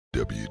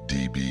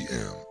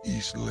WDBM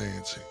East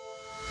Lansing.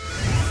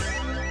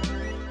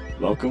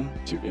 Welcome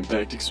to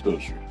Impact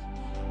Exposure.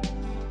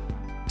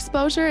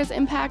 Exposure is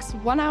Impact's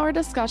 1-hour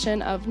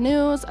discussion of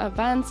news,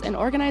 events, and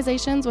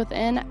organizations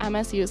within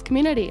MSU's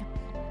community.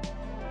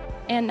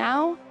 And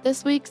now,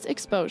 this week's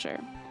Exposure.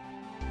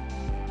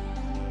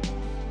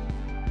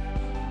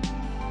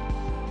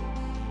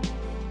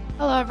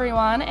 Hello,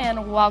 everyone,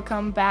 and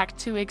welcome back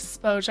to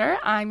Exposure.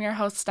 I'm your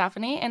host,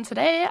 Stephanie, and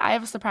today I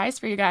have a surprise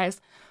for you guys.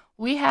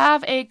 We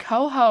have a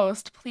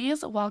co-host.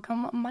 Please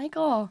welcome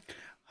Michael.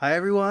 Hi,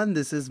 everyone.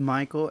 This is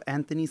Michael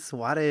Anthony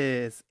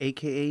Suarez,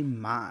 a.k.a.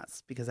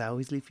 Mas, because I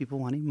always leave people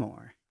wanting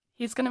more.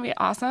 He's going to be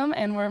awesome,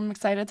 and we're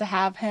excited to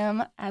have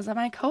him as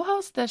my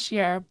co-host this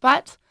year.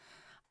 But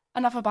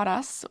enough about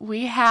us.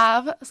 We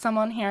have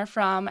someone here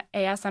from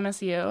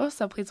ASMSU,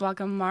 so please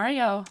welcome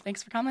Mario.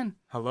 Thanks for coming.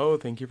 Hello,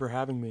 thank you for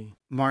having me.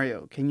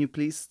 Mario, can you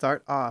please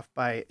start off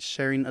by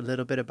sharing a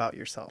little bit about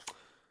yourself?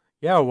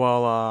 Yeah,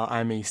 well,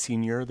 I'm a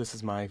senior. This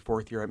is my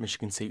fourth year at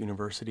Michigan State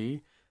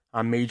University.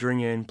 I'm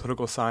majoring in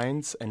political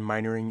science and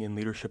minoring in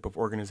leadership of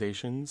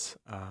organizations.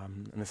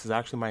 And this is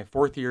actually my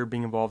fourth year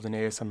being involved in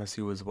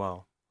ASMSU as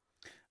well.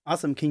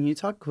 Awesome. Can you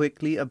talk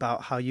quickly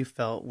about how you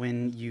felt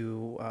when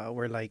you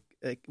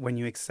when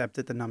you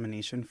accepted the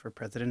nomination for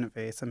president of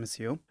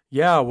ASMSU?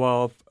 Yeah,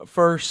 well,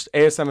 first,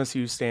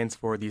 ASMSU stands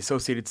for the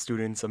Associated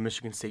Students of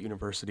Michigan State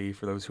University,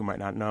 for those who might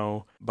not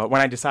know. But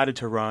when I decided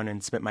to run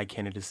and submit my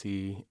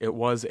candidacy, it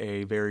was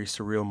a very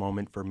surreal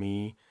moment for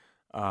me.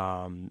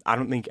 I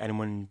don't think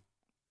anyone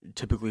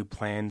typically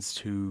plans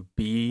to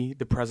be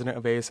the president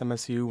of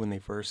ASMSU when they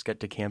first get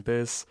to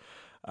campus.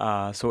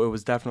 So it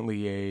was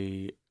definitely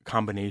a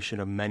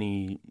combination of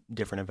many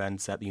different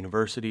events at the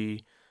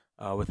university,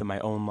 within my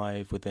own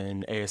life,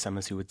 within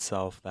ASMSU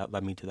itself, that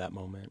led me to that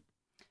moment.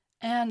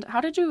 And how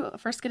did you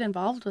first get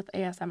involved with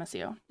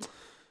ASMSU?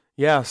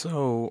 Yeah,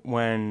 so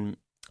when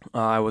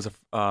I was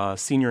a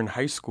senior in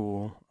high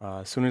school,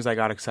 as soon as I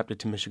got accepted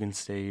to Michigan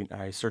State,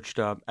 I searched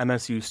up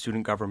MSU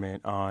student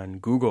government on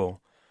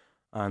Google.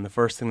 And the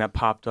first thing that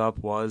popped up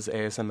was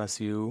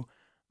ASMSU.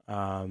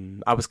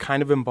 I was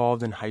kind of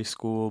involved in high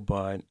school,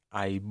 but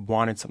I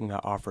wanted something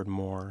that offered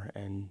more,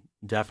 and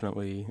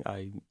definitely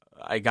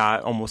I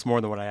got almost more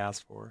than what I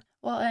asked for.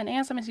 Well, and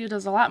ASMSU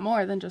does a lot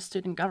more than just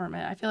student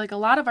government. I feel like a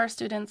lot of our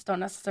students don't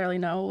necessarily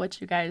know what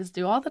you guys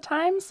do all the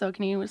time. So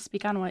can you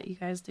speak on what you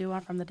guys do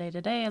from the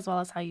day-to-day, as well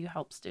as how you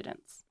help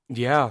students?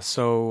 Yeah,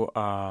 so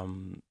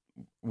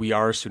we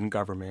are a student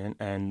government,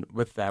 and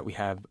with that we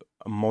have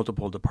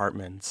multiple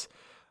departments.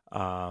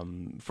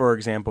 For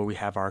example, we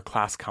have our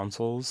class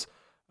councils.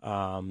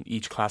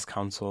 Each class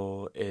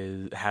council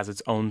has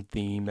its own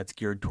theme that's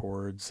geared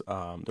towards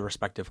the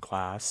respective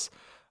class.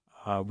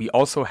 We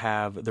also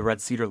have the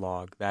Red Cedar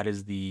Log. That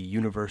is the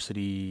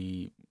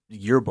university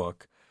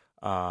yearbook.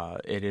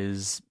 It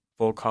is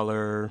full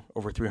color,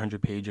 over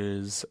 300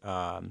 pages.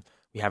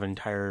 We have an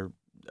entire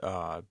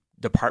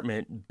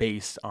department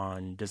based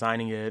on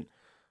designing it,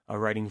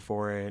 writing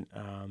for it,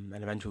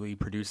 and eventually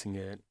producing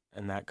it.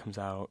 And that comes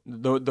out.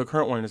 The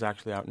current one is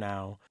actually out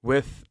now.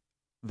 With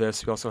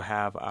this, we also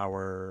have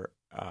our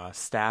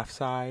staff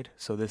side.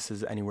 So this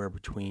is anywhere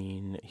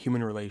between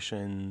human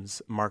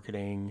relations,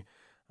 marketing,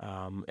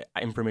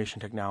 information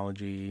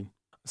technology,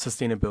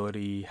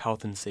 sustainability,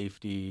 health and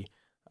safety.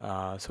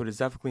 So it is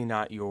definitely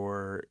not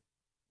your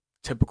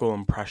typical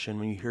impression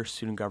when you hear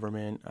student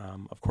government.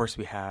 Of course,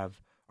 we have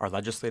our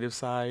legislative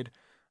side.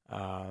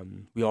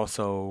 We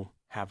also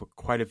have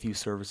quite a few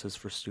services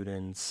for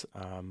students.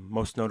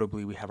 Most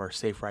notably, we have our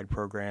Safe Ride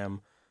program,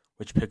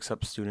 which picks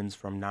up students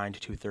from 9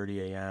 to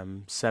 2:30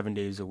 a.m., 7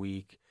 days a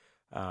week.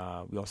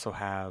 We also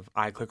have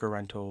iClicker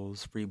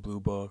rentals, free Blue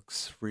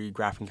Books, free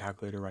graphing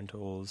calculator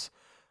rentals,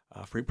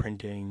 free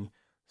printing.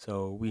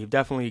 So we've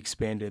definitely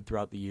expanded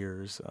throughout the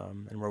years,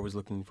 and we're always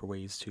looking for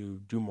ways to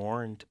do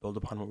more and to build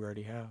upon what we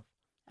already have.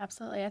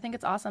 Absolutely. I think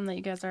it's awesome that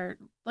you guys are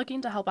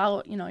looking to help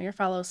out, your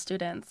fellow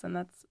students, and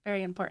that's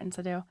very important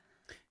to do.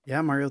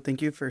 Yeah, Mario,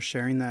 thank you for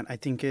sharing that. I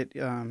think it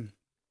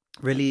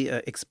really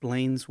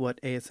explains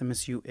what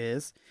ASMSU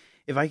is.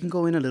 If I can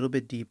go in a little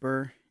bit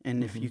deeper,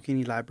 and if you can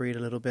elaborate a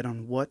little bit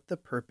on what the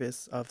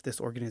purpose of this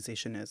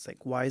organization is,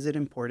 like why is it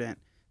important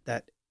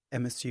that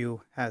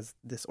MSU has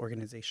this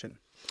organization?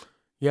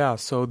 Yeah,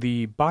 so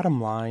the bottom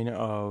line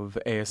of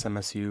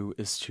ASMSU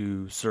is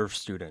to serve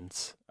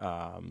students.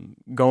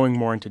 Going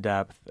more into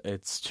depth,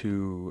 it's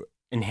to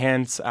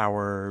enhance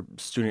our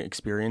student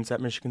experience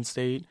at Michigan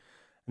State,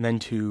 and then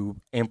to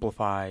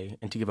amplify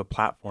and to give a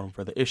platform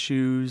for the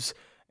issues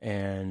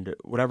and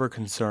whatever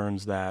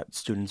concerns that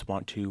students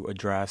want to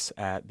address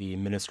at the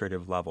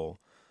administrative level.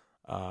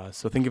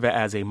 So think of it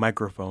as a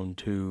microphone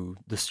to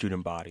the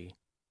student body.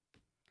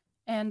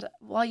 And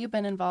while you've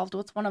been involved,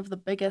 what's one of the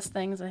biggest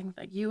things I think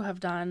that you have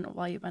done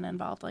while you've been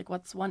involved? Like,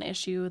 what's one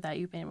issue that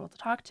you've been able to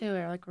talk to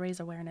or like raise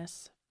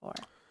awareness for?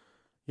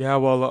 Yeah,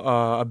 well,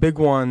 a big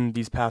one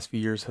these past few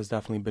years has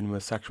definitely been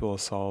with sexual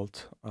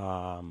assault.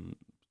 A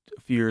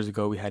few years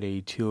ago, we had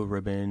a teal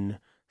ribbon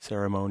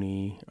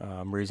ceremony,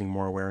 raising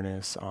more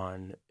awareness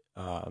on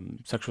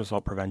sexual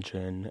assault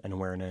prevention and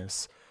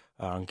awareness.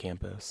 on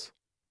campus.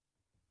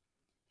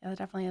 Yeah, that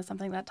definitely is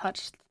something that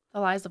touched the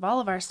lives of all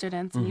of our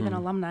students and even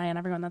alumni and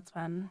everyone that's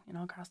been,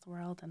 across the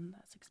world and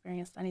has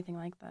experienced anything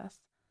like this.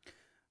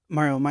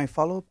 Mario, my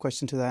follow-up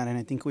question to that, and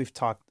I think we've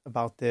talked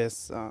about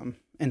this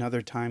in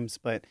other times,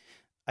 but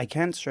I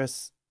can't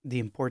stress the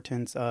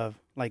importance of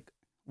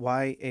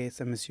why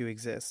ASMSU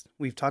exists.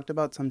 We've talked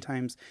about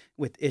sometimes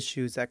with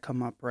issues that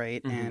come up,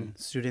 right? And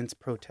students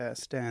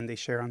protest and they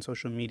share on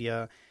social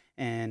media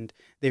and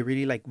they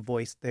really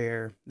voice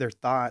their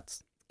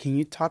thoughts. Can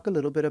you talk a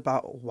little bit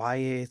about why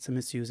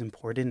ASMSU is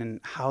important and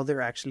how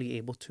they're actually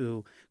able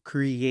to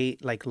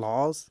create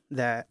laws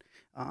that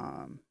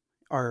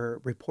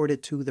are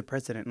reported to the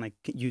president?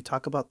 You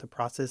talk about the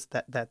process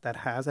that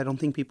has. I don't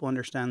think people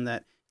understand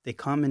that they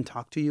come and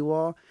talk to you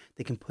all.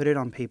 They can put it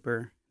on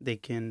paper. They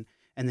can,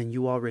 and then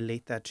you all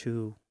relate that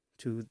to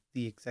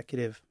the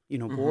executive,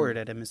 board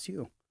at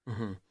MSU.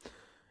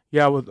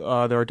 Yeah,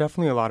 well, there are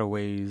definitely a lot of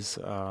ways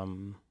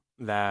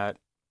that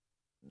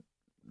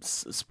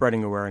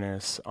spreading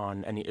awareness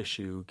on any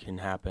issue can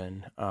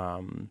happen.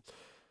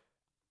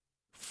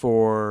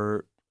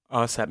 For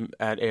us at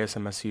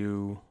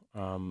ASMSU,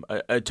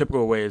 a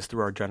typical way is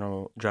through our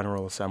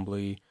general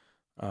assembly.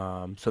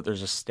 So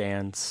there's a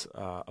stance,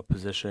 a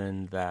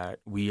position that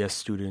we as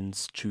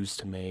students choose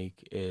to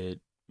make.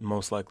 It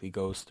most likely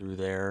goes through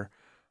there.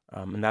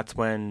 And that's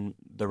when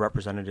the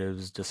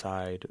representatives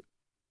decide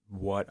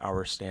what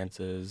our stance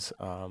is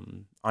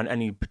on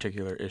any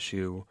particular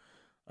issue,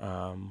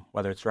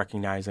 whether it's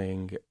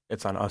recognizing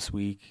It's on Us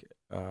Week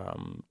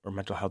or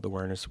Mental Health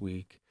Awareness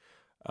Week,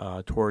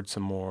 towards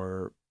some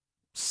more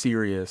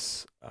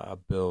serious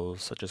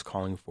bills, such as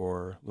calling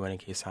for Luann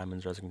K.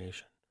 Simon's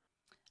resignation.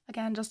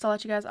 Again, just to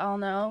let you guys all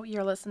know,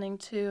 you're listening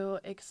to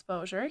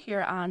Exposure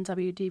here on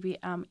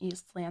WDBM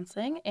East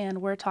Lansing,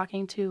 and we're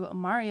talking to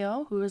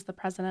Mario, who is the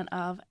president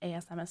of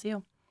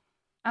ASMSU.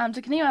 To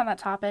continue on that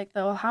topic,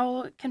 though,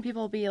 how can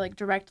people be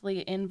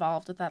directly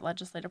involved with that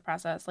legislative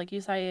process? Like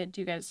you said, do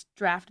you guys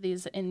draft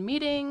these in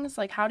meetings?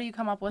 How do you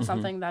come up with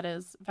something that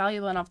is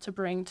valuable enough to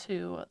bring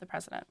to the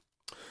president?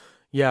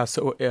 Yeah,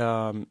 so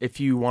if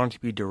you want to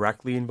be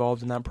directly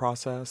involved in that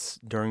process,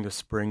 during the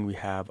spring we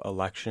have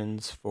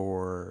elections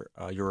for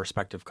your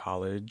respective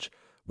college,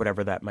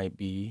 whatever that might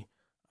be.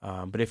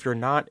 But if you're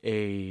not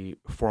a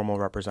formal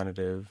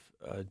representative,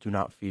 do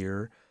not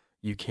fear.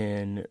 You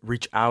can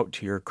reach out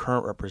to your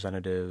current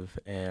representative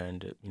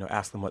and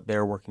ask them what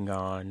they're working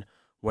on,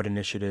 what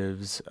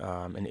initiatives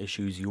and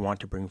issues you want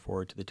to bring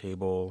forward to the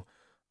table.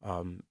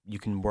 You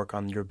can work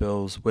on your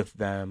bills with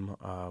them.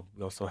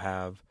 We also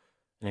have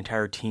an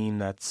entire team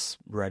that's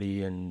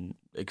ready and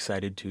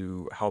excited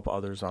to help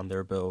others on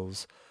their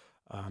bills.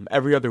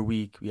 Every other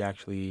week, we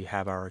actually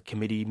have our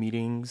committee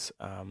meetings.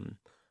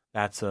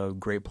 That's a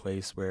great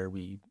place where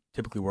we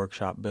typically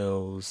workshop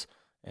bills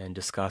and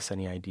discuss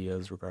any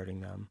ideas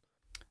regarding them.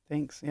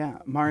 Thanks. Yeah.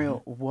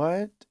 Mario,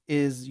 what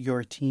is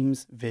your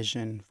team's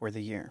vision for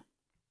the year?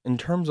 In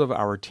terms of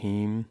our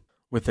team,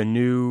 with the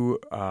new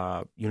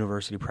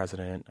university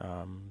president,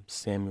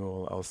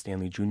 Samuel L.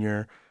 Stanley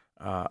Jr.,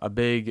 a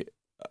big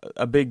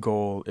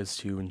goal is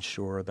to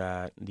ensure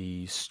that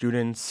the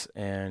students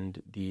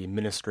and the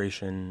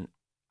administration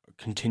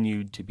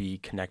continue to be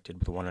connected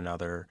with one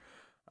another.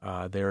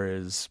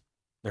 There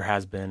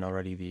has been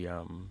already the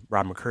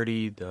Rob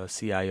McCurdy, the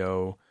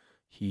CIO.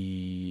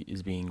 He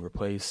is being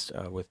replaced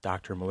with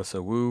Dr.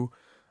 Melissa Wu.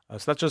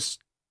 So that's just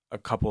a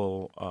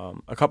couple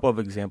of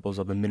examples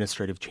of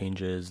administrative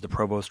changes. The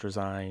provost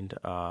resigned,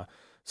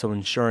 so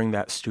ensuring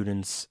that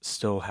students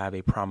still have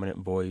a prominent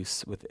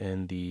voice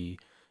within the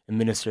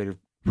administrative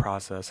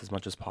process as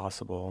much as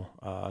possible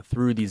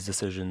through these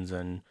decisions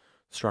and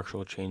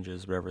structural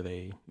changes, wherever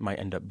they might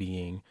end up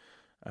being.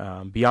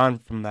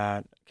 Beyond from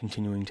that,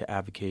 continuing to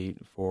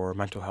advocate for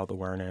mental health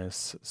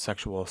awareness,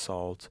 sexual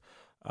assault,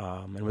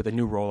 and with a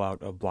new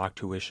rollout of block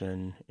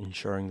tuition,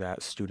 ensuring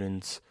that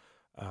students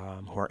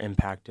who are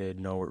impacted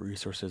know what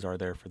resources are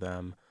there for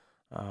them,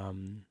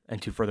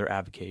 and to further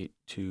advocate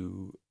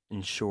to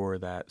ensure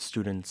that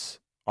students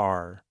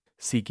are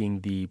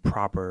seeking the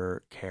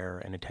proper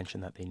care and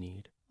attention that they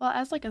need. Well,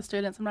 as a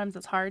student, sometimes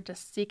it's hard to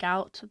seek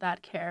out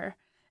that care.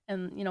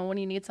 And, when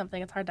you need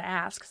something, it's hard to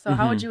ask. So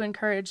how would you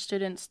encourage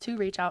students to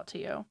reach out to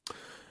you?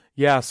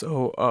 Yeah,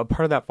 so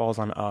part of that falls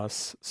on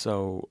us.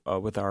 So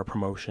with our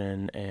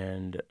promotion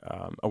and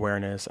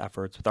awareness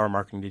efforts with our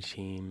marketing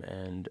team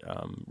and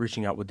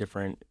reaching out with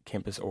different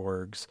campus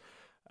orgs,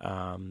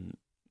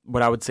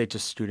 what I would say to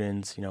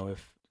students,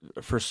 if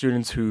for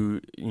students who,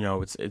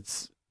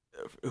 it's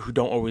who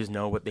don't always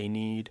know what they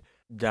need,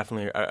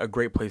 definitely a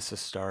great place to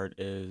start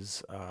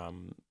is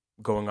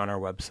going on our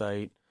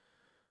website,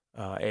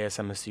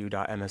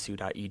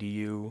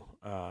 asmsu.msu.edu.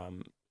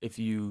 If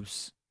you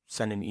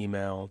send an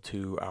email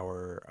to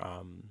our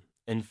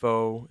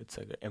info, it's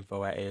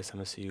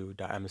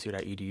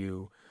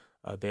info@asmsu.msu.edu,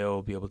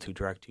 they'll be able to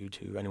direct you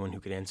to anyone who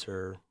could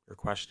answer your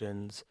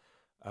questions.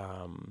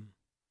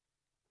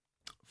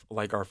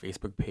 Like our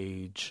Facebook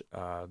page,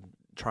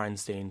 try and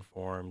stay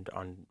informed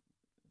on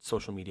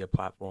social media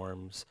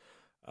platforms.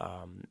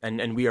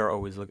 And we are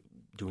always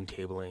doing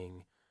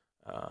tabling.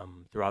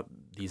 Throughout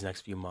these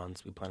next few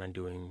months, we plan on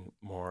doing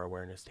more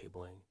awareness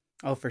tabling.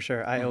 Oh, for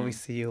sure. I always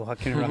see you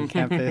walking around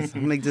campus.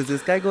 I'm like, does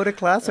this guy go to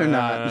class or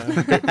not?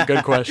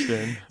 Good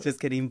question. Just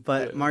kidding.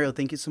 But Mario,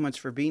 thank you so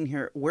much for being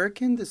here. Where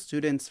can the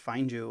students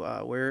find you?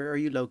 Where are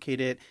you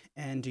located?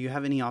 And do you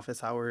have any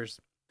office hours?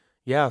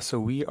 Yeah, so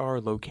we are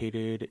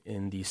located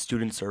in the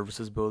Student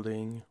Services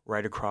Building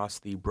right across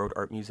the Broad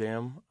Art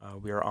Museum.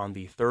 We are on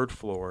the third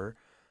floor.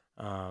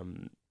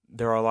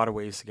 There are a lot of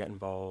ways to get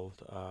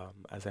involved,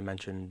 as I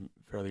mentioned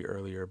fairly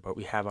earlier, but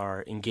we have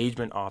our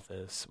engagement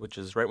office, which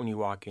is right when you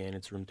walk in.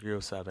 It's room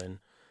 307.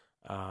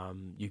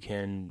 You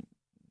can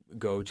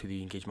go to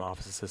the engagement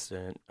office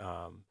assistant,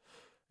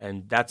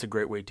 and that's a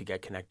great way to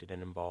get connected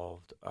and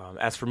involved.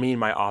 As for me and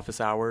my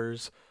office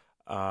hours,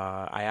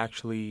 I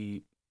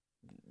actually,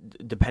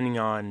 depending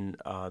on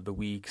the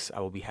weeks, I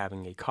will be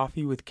having a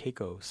coffee with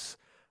Keikos,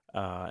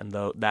 and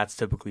that's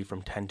typically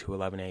from 10 to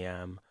 11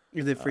 a.m.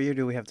 Is it free or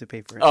do we have to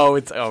pay for it?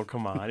 Oh,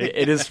 come on.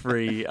 It is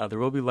free. There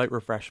will be light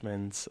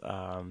refreshments.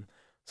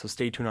 So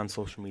stay tuned on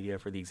social media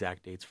for the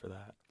exact dates for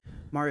that.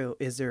 Mario,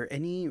 is there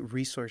any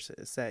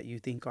resources that you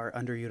think are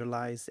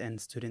underutilized and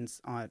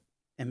students on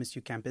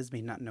MSU campus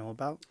may not know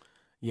about?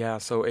 Yeah,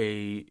 so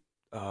a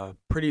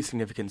pretty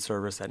significant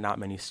service that not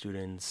many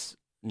students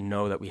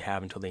know that we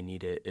have until they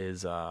need it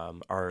is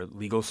our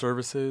legal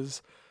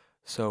services.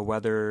 So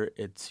whether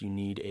it's you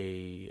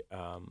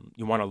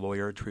want a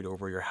lawyer to read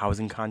over your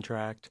housing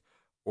contract,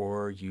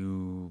 or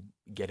you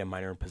get a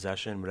minor in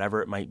possession,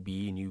 whatever it might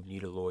be, and you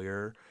need a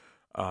lawyer,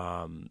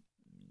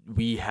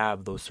 we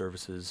have those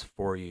services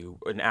for you.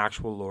 An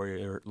actual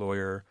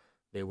lawyer,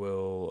 they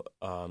will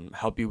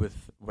help you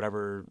with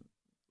whatever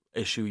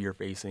issue you're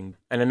facing.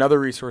 And another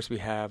resource we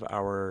have,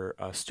 our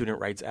student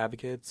rights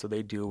advocates. So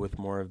they deal with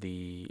more of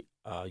the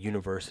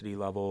university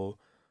level.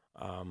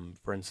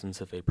 For instance,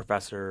 if a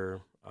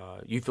professor,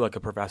 you feel like a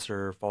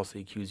professor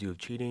falsely accused you of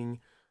cheating,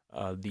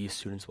 these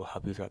students will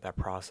help you throughout that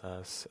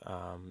process.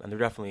 And they're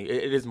definitely,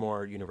 it is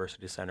more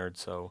university centered,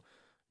 so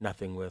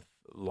nothing with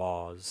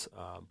laws,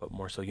 but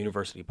more so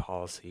university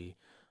policy.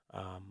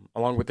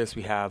 Along with this,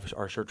 we have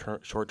our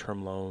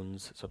short-term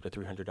loans, so up to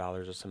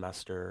 $300 a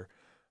semester.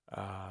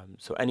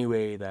 So any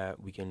way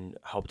that we can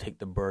help take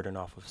the burden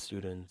off of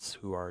students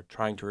who are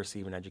trying to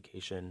receive an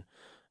education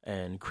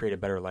and create a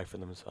better life for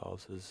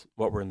themselves is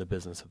what we're in the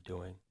business of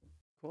doing.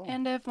 Cool.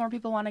 And if more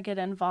people want to get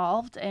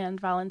involved and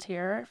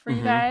volunteer for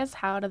you guys,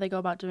 how do they go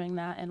about doing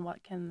that, and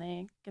what can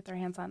they get their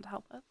hands on to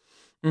help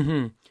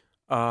with?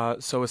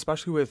 So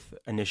especially with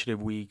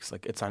initiative weeks,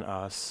 like It's on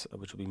Us,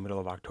 which will be middle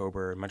of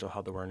October, Mental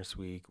Health Awareness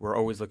Week, we're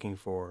always looking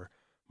for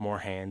more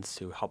hands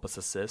to help us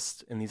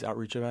assist in these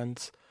outreach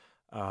events.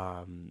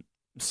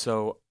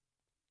 So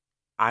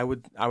I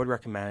would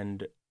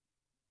recommend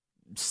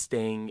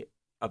staying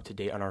up to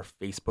date on our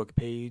Facebook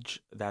page.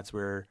 That's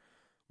where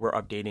we're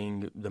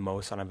updating the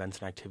most on events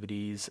and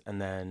activities. And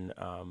then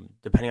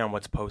depending on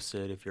what's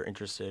posted, if you're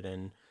interested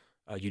and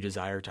you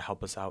desire to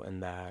help us out in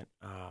that,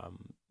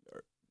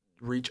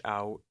 reach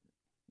out.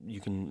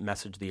 You can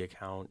message the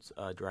account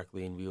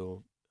directly, and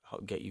we'll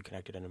help get you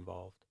connected and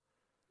involved.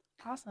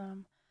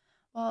 Awesome.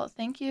 Well,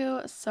 thank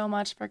you so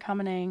much for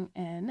coming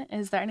in.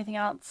 Is there anything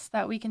else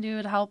that we can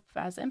do to help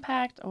as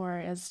Impact or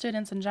as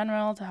students in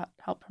general to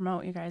help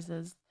promote you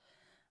guys'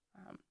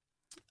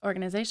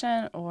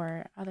 organization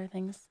or other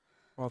things?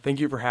 Well,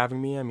 thank you for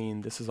having me. I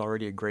mean, this is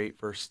already a great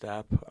first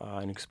step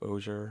in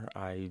exposure.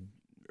 I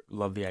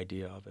love the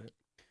idea of it.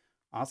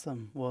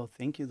 Awesome. Well,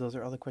 thank you. Those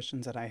are all the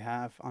questions that I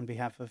have. On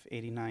behalf of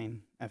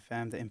 89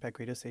 FM, the Impact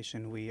Radio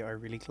Station, we are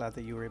really glad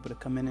that you were able to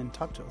come in and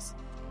talk to us.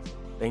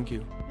 Thank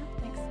you. Yeah,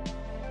 thanks.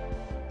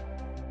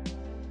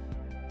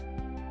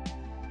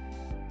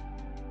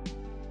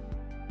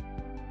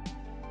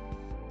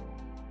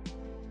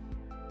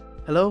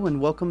 Hello and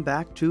welcome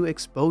back to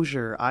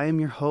Exposure. I am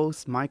your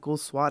host, Michael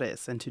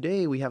Suarez, and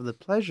today we have the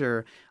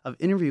pleasure of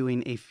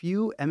interviewing a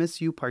few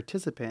MSU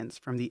participants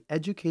from the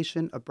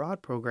Education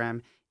Abroad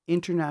program,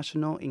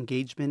 International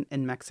Engagement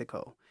in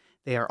Mexico.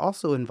 They are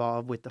also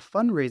involved with the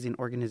fundraising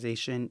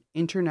organization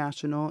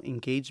International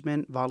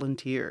Engagement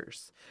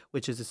Volunteers,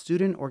 which is a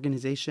student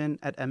organization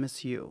at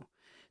MSU.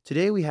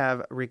 Today we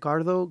have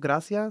Ricardo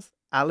Gracias,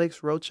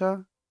 Alex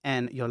Rocha,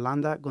 and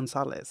Yolanda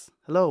Gonzalez.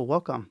 Hello,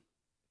 welcome.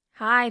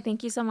 Hi,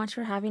 thank you so much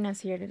for having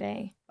us here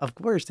today. Of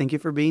course, thank you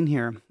for being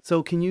here.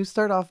 So can you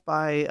start off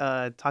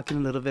by talking a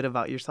little bit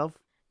about yourself?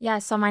 Yeah,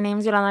 so my name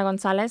is Yolanda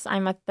Gonzalez.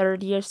 I'm a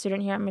third-year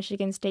student here at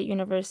Michigan State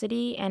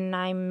University, and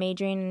I'm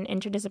majoring in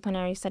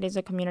interdisciplinary studies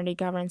of community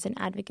governance and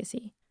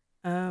advocacy.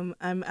 I'm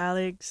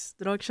Alex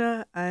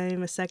Rocha.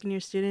 I'm a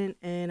second-year student,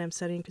 and I'm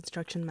studying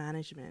construction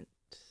management.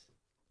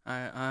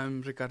 Hi,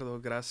 I'm Ricardo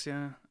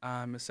Gracia.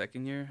 I'm a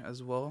second year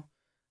as well,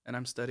 and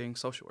I'm studying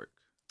social work.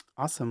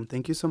 Awesome.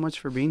 Thank you so much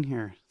for being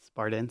here,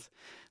 Spartans.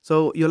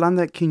 So,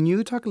 Yolanda, can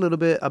you talk a little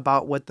bit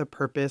about what the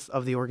purpose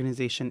of the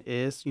organization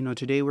is? You know,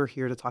 today we're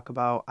here to talk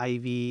about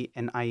IV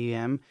and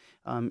IEM.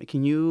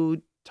 Can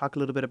you talk a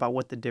little bit about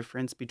what the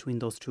difference between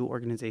those two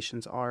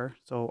organizations are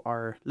so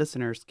our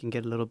listeners can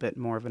get a little bit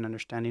more of an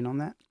understanding on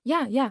that?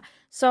 Yeah.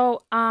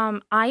 So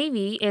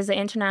IEV is the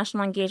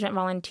International Engagement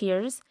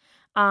Volunteers,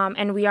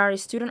 and we are a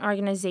student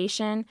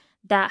organization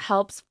that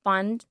helps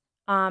fund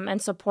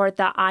and support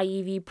the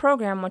IEV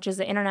program, which is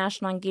the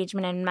International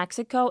Engagement in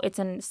Mexico. It's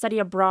a study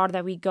abroad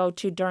that we go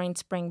to during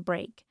spring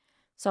break.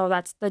 So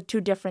that's the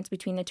two difference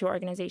between the two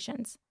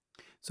organizations.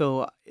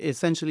 So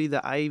essentially, the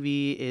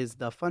IEV is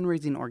the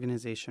fundraising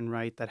organization,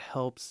 right, that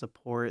helps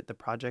support the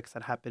projects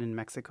that happen in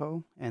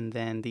Mexico. And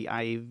then the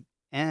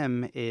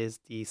IEM is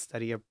the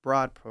study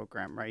abroad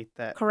program, right?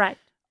 Correct.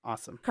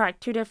 Awesome.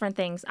 Correct. Two different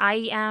things.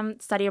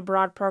 IEM, study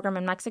abroad program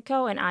in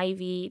Mexico, and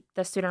IEV,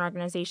 the student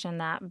organization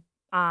that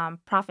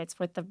profits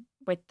with the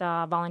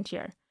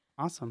volunteer.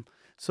 Awesome.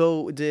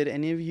 So did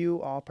any of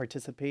you all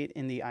participate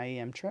in the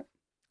IEM trip?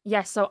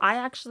 Yes. So I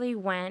actually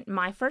went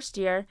my first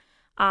year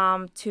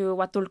to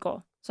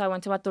Huatulco. So I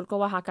went to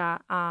Huatulco, Oaxaca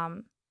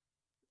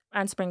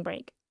on spring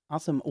break.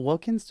 Awesome.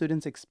 What can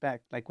students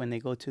expect like when they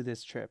go to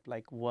this trip?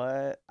 Like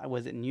what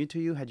was it new to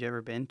you? Had you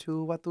ever been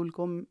to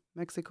Huatulco,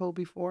 Mexico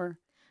before?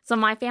 So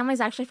my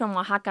family's actually from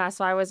Oaxaca,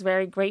 so I was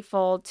very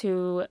grateful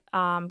to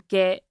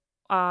get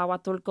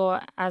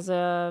Huatulco as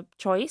a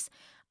choice.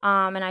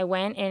 And I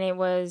went, and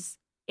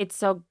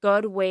it's a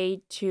good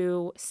way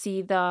to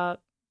see the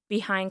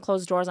behind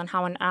closed doors on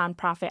how a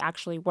nonprofit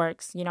actually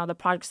works. You know, the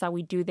projects that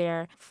we do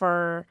there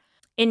for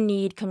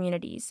in-need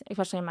communities,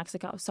 especially in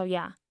Mexico. So,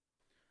 yeah.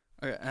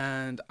 Okay,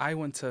 and I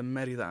went to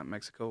Mérida,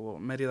 Mexico,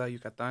 Mérida,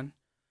 Yucatan.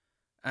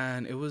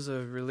 And it was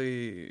a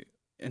really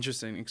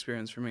interesting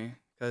experience for me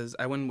because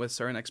I went with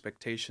certain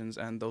expectations,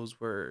 and those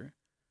were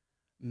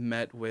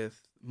met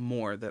with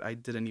more that I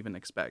didn't even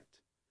expect.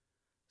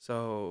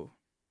 So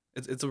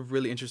it's a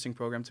really interesting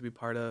program to be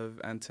part of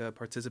and to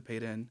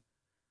participate in.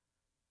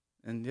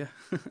 And yeah.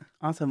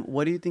 Awesome.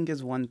 What do you think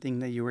is one thing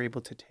that you were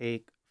able to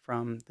take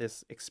from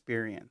this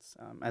experience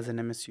as an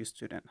MSU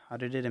student? How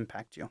did it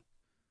impact you?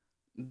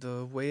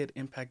 The way it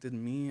impacted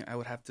me, I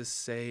would have to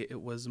say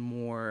it was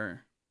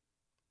more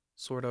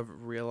sort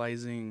of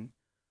realizing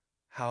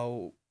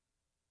how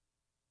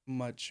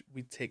much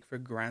we take for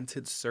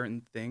granted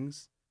certain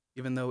things,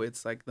 even though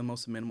it's like the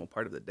most minimal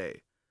part of the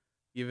day.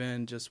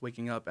 Even just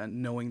waking up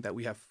and knowing that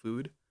we have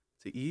food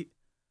to eat,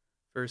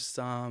 for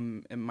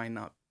some, it might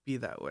not be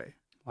that way.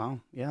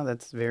 Wow. Yeah,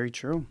 that's very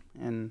true.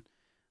 And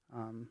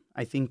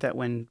I think that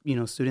when,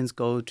 students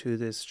go to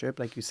this trip,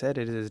 like you said,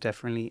 it is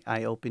definitely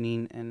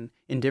eye-opening and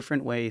in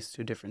different ways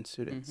to different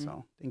students. Mm-hmm.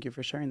 So thank you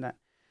for sharing that.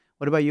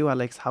 What about you,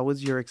 Alex? How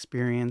was your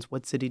experience?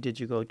 What city did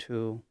you go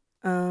to?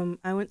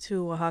 I went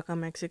to Oaxaca,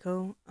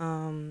 Mexico.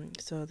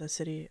 So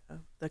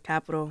the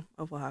capital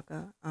of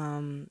Oaxaca.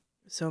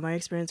 So my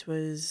experience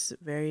was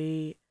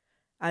very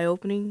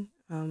eye-opening.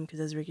 Because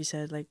as Ricky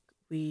said, like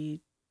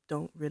we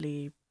don't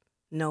really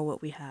know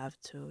what we have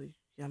to.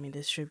 I mean,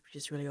 this trip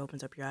just really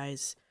opens up your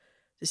eyes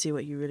to see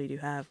what you really do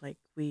have. Like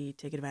we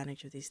take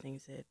advantage of these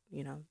things that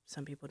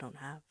some people don't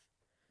have.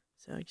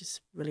 So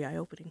just really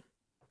eye-opening.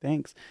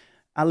 Thanks.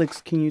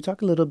 Alex, can you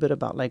talk a little bit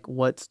about like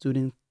what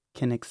students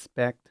can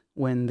expect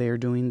when they're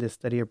doing this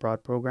study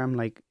abroad program?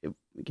 Like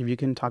if you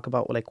can talk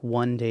about like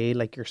one day,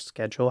 like your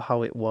schedule,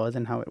 how it was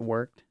and how it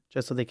worked,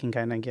 just so they can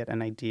kind of get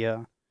an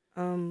idea.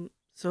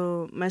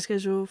 So my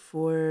schedule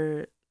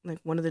for like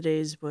one of the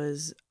days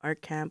was our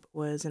camp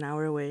was an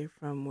hour away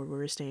from where we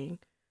were staying.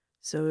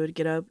 So we would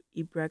get up,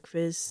 eat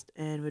breakfast,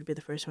 and would be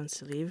the first ones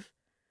to leave.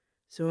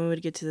 So when we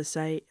would get to the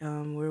site,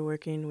 we were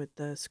working with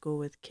the school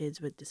with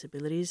kids with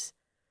disabilities.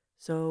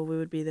 So we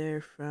would be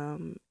there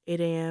from 8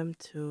 a.m.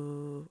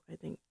 to, I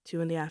think,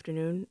 2 in the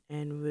afternoon,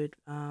 and we would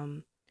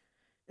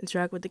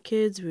interact with the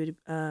kids. We would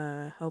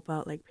help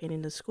out, like,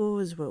 painting the school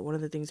is one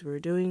of the things we were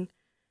doing.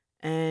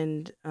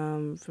 And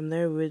from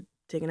there, we would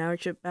take an hour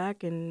trip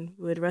back, and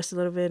we would rest a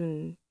little bit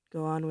and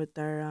go on with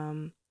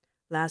our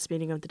last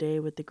meeting of the day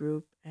with the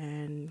group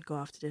and go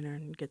off to dinner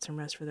and get some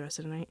rest for the rest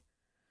of the night.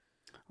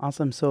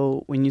 Awesome.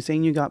 So when you're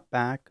saying you got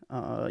back,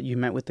 you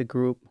met with the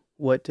group,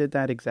 what did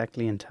that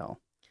exactly entail?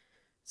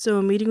 So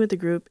meeting with the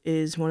group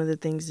is one of the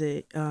things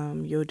that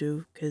you'll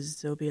do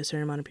because there'll be a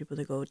certain amount of people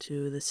that go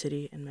to the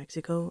city in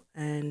Mexico,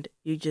 and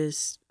you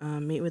just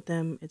meet with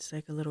them. It's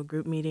like a little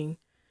group meeting.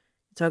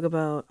 You talk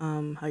about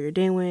how your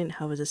day went,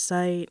 how was the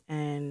site,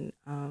 and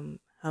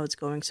how it's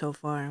going so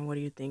far, and what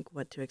do you think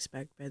what to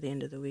expect by the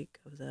end of the week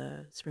of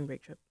the spring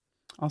break trip.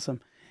 Awesome.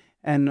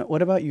 And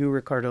what about you,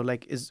 Ricardo?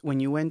 Like, when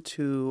you went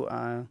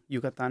to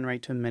Yucatan,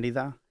 right, to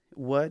Mérida,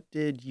 what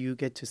did you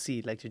get to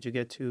see? Like,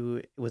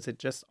 was it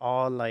just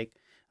all like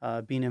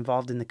being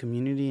involved in the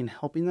community and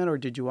helping that, or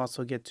did you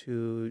also get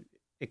to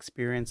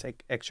experience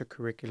like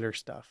extracurricular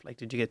stuff? Like,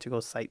 did you get to go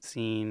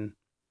sightseeing?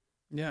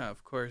 Yeah,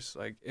 of course.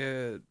 Like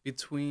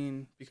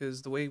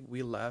because the way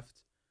we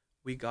left,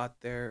 we got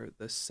there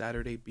the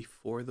Saturday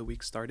before the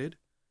week started.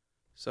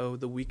 So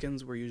the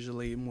weekends were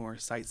usually more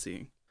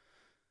sightseeing.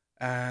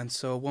 And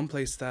so one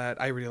place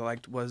that I really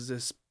liked was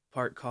this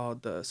part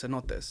called the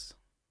Cenotes.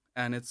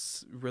 And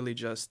it's really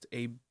just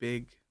a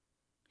big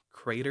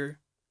crater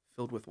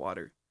filled with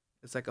water.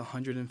 It's like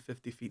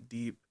 150 feet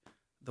deep.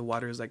 The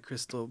water is like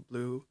crystal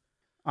blue.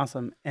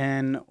 Awesome.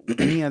 And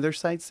any other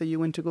sites that you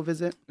went to go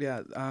visit?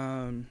 Yeah.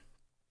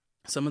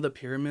 Some of the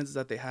pyramids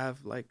that they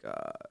have, like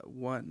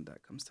one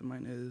that comes to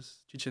mind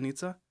is Chichen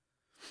Itza.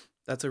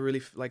 That's a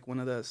really like one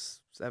of the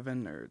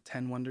 7 or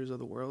 10 wonders of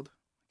the world.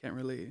 Can't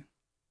really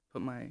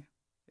put my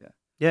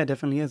Yeah, it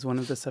definitely is one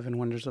of the 7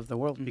 wonders of the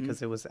world Mhm.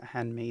 because it was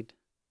handmade.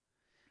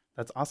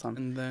 That's awesome.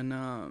 And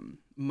then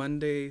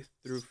Monday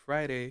through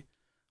Friday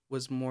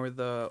was more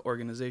the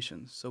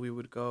organizations. So we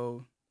would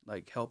go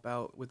like help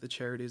out with the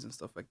charities and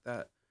stuff like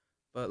that.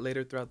 But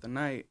later throughout the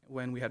night,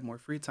 when we had more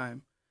free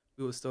time,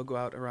 we would still go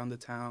out around the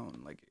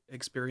town, like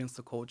experience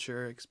the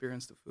culture,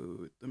 experience the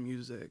food, the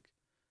music.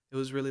 It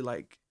was really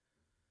like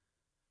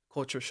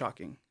culture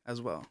shocking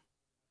as well.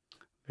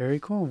 Very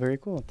cool. Very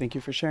cool. Thank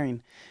you for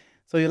sharing.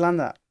 So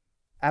Yolanda,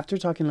 after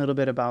talking a little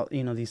bit about,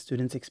 these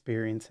students'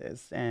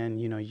 experiences and,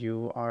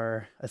 you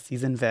are a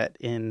seasoned vet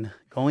in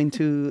going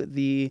to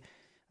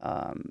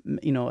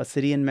a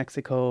city in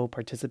Mexico,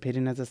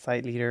 participating as a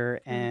site leader,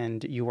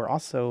 and you were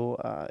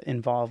also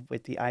involved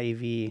with the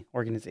IEV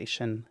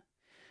organization.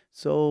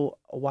 So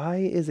why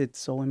is it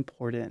so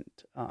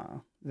important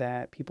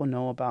that people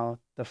know about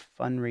the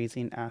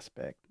fundraising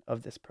aspect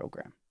of this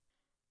program?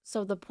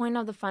 So the point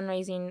of the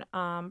fundraising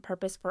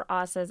purpose for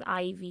us as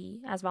IEV,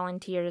 as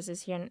volunteers,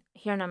 is here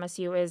in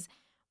MSU, is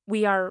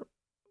we are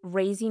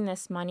raising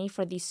this money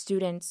for these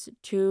students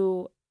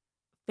to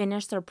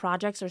finish their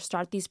projects or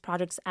start these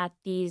projects at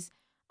these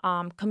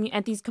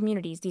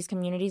communities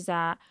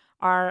that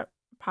are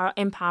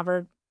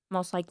impoverished,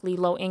 most likely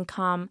low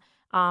income.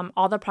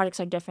 All the projects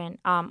are different.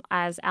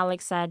 As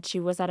Alex said, she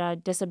was at a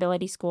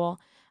disability school,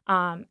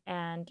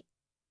 and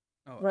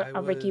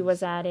Ricky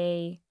was at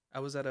a.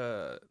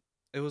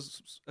 It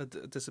was a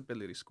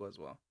disability school as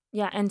well.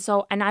 Yeah,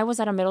 and I was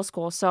at a middle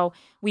school, so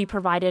we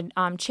provided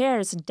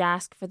chairs,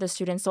 desks for the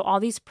students. So all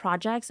these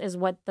projects is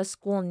what the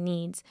school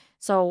needs.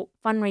 So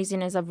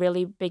fundraising is a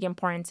really big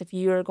importance. If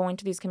you're going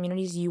to these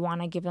communities, you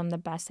want to give them the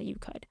best that you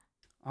could.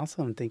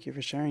 Awesome. Thank you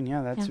for sharing.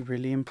 Yeah, that's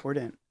really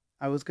important.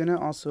 I was going to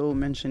also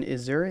mention,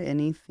 is there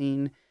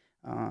anything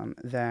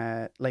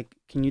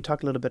can you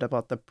talk a little bit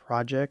about the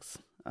projects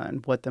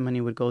and what the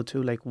money would go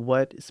to? Like,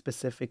 what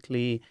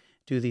specifically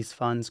do these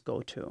funds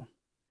go to?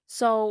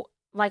 So,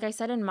 like I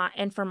said,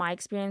 for my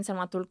experience in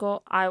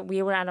Huatulco,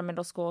 we were at a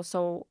middle school,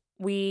 so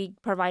we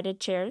provided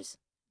chairs,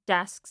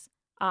 desks,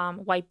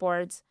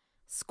 whiteboards,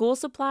 school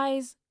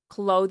supplies,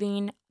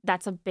 clothing.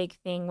 That's a big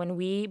thing.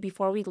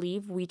 Before we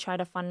leave, we try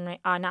to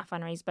not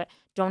fundraise, but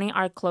donate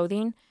our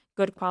clothing,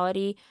 good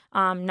quality.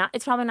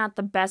 It's probably not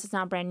the best. It's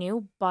not brand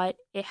new, but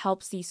it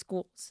helps these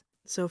schools.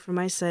 So for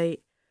my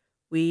site,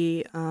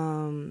 we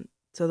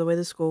so the way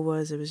the school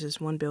was, it was just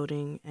one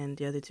building, and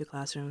the other 2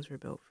 classrooms were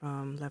built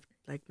from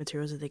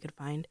materials that they could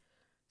find.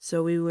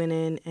 So we went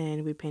in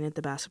and we painted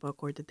the basketball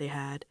court that they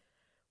had.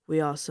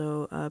 We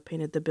also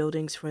painted the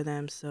buildings for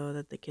them so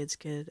that the kids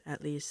could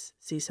at least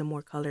see some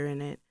more color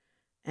in it.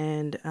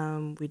 And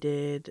we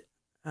did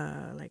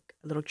like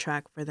a little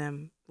track for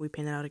them. We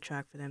painted out a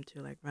track for them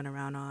to like run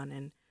around on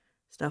and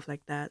stuff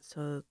like that.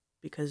 So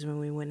because when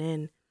we went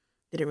in,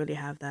 they didn't really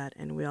have that.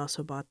 And we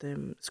also bought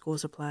them school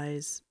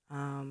supplies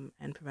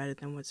and provided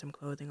them with some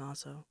clothing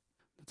also.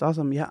 That's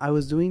awesome. Yeah, I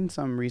was doing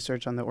some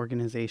research on the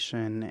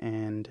organization,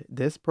 and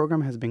this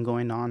program has been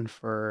going on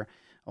for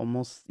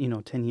almost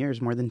 10 years,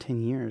 more than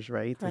 10 years,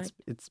 right? Correct.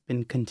 It's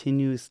been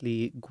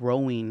continuously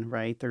growing,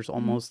 right? There's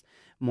almost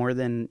more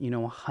than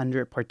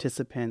 100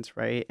 participants,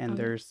 right? And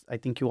there's, I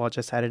think you all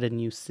just added a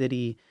new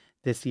city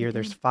this year.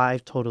 There's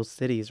 5 total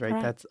cities, right?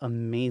 Correct. That's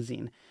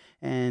amazing.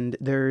 And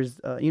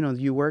there's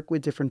you work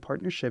with different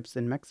partnerships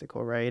in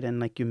Mexico, right? And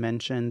like you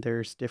mentioned,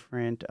 there's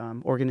different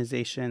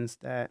organizations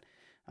that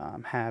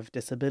have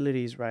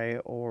disabilities, right?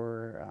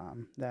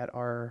 Or that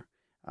are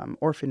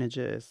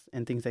orphanages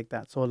and things like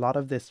that. So a lot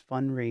of this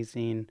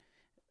fundraising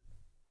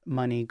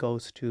money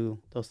goes to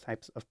those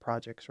types of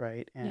projects,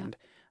 right? And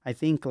I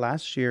think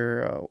last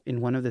year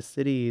in one of the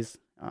cities,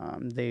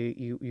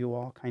 you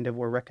all kind of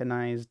were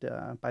recognized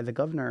by the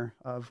governor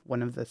of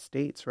one of the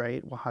states,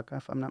 right? Oaxaca,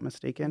 if I'm not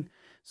mistaken.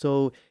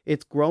 So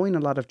it's growing a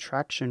lot of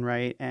traction,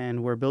 right?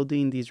 And we're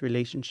building these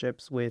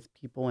relationships with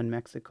people in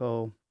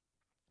Mexico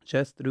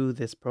just through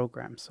this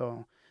program.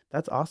 So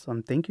that's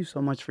awesome. Thank you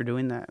so much for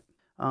doing that.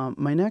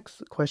 My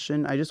next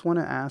question, I just want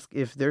to ask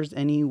if there's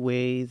any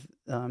ways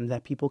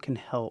that people can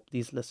help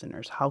these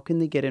listeners. How can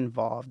they get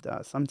involved?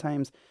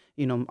 Sometimes,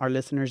 our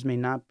listeners may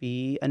not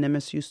be an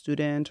MSU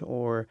student,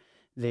 or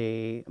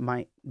they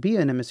might be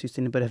an MSU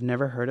student but have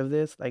never heard of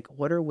this. Like,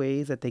 what are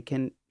ways that they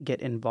can get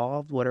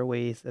involved? What are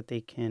ways that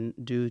they can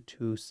do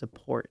to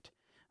support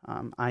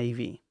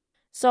IEV?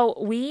 So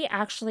we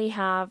actually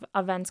have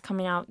events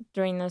coming out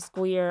during the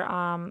school year.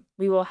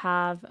 We will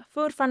have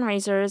food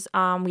fundraisers.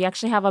 We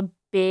actually have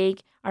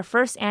our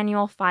first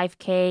annual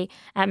 5K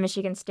at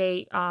Michigan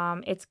State.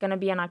 It's going to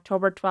be on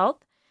October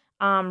 12th.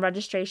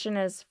 Registration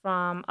is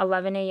from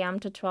 11 a.m.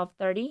 to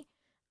 12:30.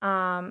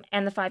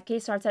 And the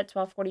 5K starts at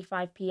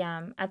 12:45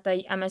 p.m. at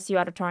the MSU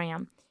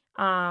auditorium.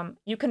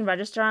 You can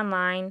register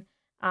online.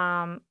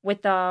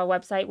 with the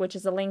website, which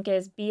is the link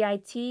is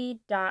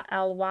bit.ly/taco,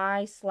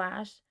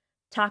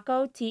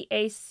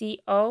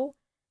 TACOS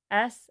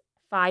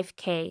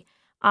 5K.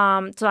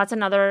 So that's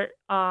another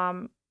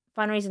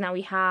fundraising that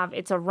we have.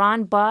 It's a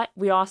run, but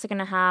we're also going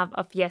to have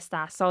a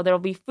fiesta. So there will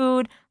be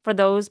food for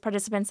those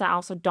participants that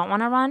also don't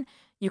want to run.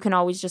 You can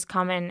always just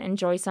come and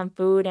enjoy some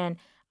food and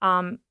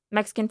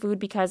Mexican food,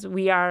 because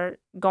we are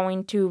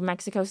going to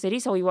Mexico City.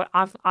 So we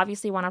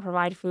obviously want to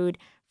provide food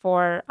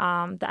for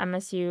the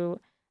MSU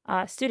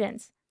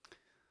students.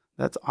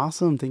 That's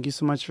awesome. Thank you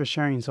so much for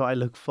sharing. So I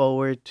look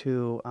forward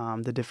to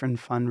the different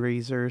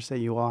fundraisers that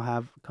you all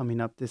have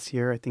coming up this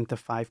year. I think the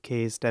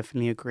 5K is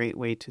definitely a great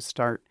way to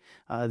start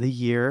the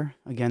year.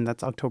 Again,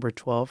 that's October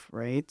 12th,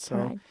 right? So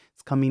Correct.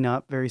 It's coming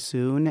up very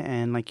soon.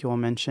 And like you all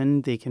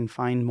mentioned, they can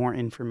find more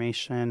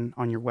information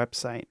on your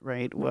website,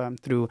 right?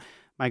 Through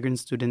Migrant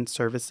Student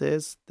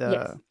Services.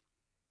 Yes.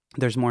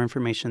 There's more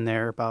information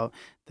there about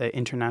the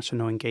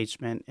International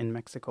Engagement in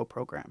Mexico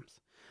programs.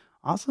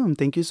 Awesome.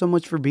 Thank you so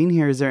much for being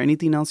here. Is there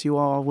anything else you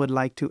all would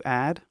like to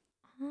add?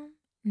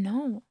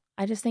 No,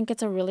 I just think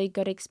it's a really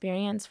good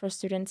experience for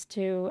students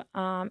to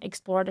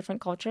explore a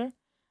different culture,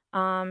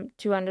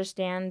 to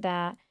understand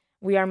that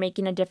we are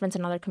making a difference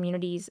in other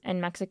communities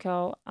in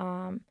Mexico,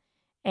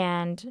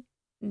 and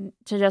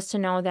to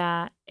know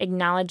that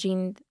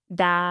acknowledging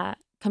that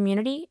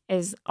community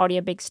is already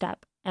a big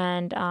step.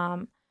 And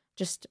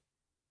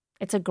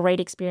it's a great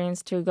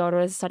experience to go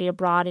to study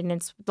abroad, and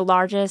it's the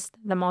largest,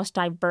 the most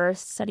diverse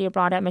study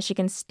abroad at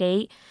Michigan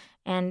State.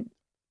 And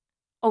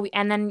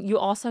then you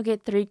also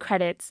get 3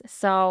 credits.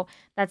 So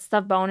that's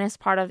the bonus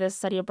part of this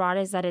study abroad,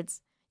 is that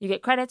you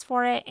get credits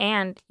for it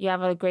and you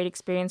have a great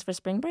experience for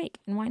spring break.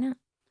 And why not?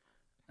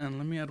 And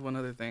let me add one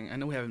other thing. I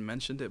know we haven't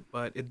mentioned it,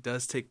 but it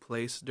does take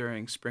place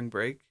during spring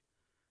break.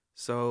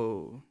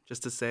 So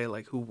just to say,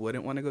 like, who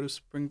wouldn't want to go to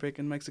spring break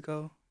in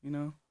Mexico, you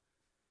know?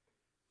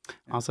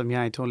 Awesome.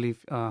 Yeah, I totally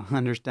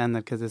understand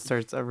that, because it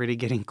starts already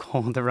getting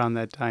cold around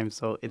that time.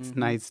 So it's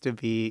nice to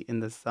be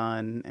in the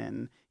sun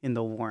and in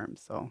the warmth.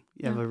 So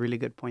you have a really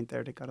good point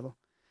there, Ricardo.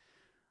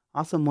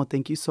 Awesome. Well,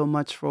 thank you so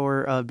much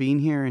for being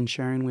here and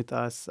sharing with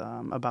us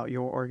about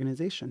your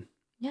organization.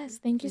 Yes,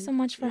 thank you so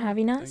much for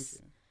having us.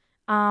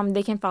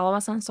 They can follow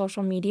us on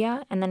social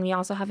media. And then we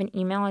also have an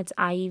email. It's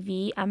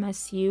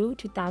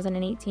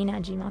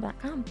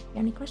ievmsu2018@gmail.com. If you have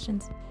any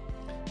questions.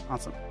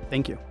 Awesome.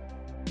 Thank you.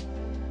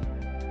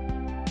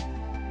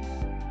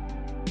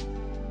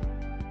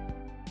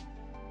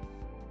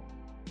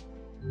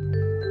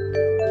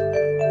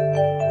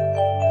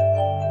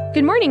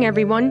 Good morning,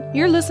 everyone.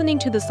 You're listening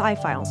to the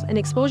Sci-Files, an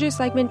exposure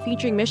segment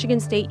featuring Michigan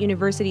State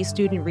University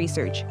student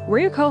research. We're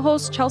your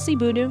co-hosts, Chelsea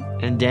Boudou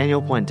and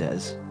Daniel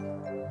Puentes.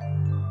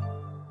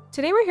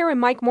 Today we're here with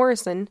Mike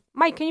Morrison.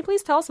 Mike, can you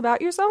please tell us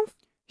about yourself?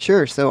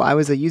 Sure. So I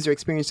was a user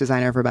experience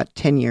designer for about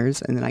 10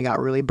 years, and then I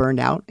got really burned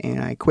out,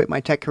 and I quit my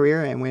tech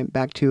career and went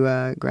back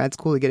to grad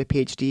school to get a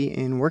PhD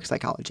in work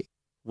psychology.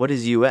 What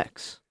is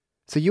UX?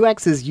 So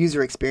UX is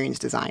user experience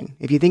design.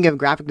 If you think of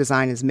graphic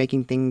design as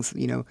making things,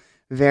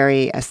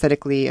 very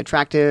aesthetically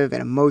attractive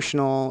and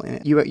emotional, and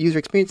user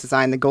experience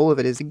design, the goal of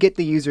it is to get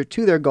the user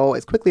to their goal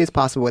as quickly as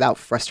possible without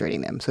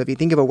frustrating them. So if you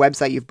think of a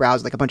website, you've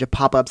browsed like a bunch of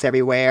pop-ups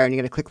everywhere, and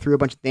you got to click through a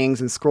bunch of things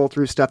and scroll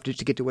through stuff just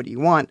to get to what you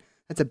want.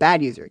 That's a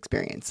bad user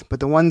experience. But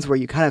the ones where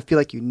you kind of feel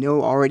like you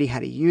know already how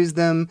to use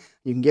them,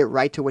 you can get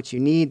right to what you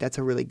need, that's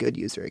a really good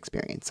user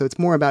experience. So it's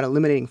more about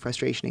eliminating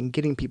frustration and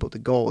getting people to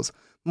goals,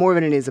 more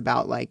than it is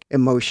about like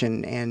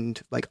emotion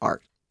and like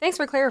art. Thanks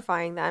for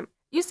clarifying that.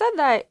 You said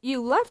that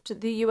you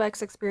left the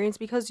UX experience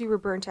because you were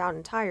burnt out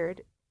and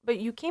tired, but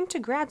you came to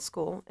grad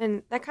school,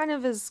 and that kind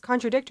of is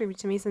contradictory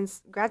to me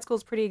since grad school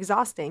is pretty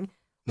exhausting.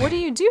 What do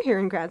you do here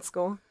in grad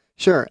school?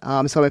 Sure. So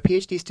I'm a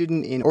PhD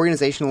student in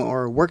organizational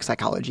or work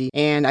psychology,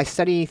 and I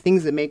study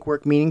things that make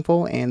work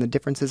meaningful and the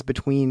differences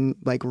between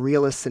like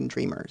realists and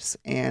dreamers.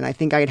 And I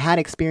think I had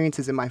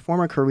experiences in my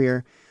former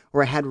career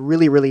where I had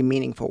really, really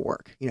meaningful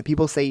work.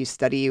 People say you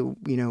study,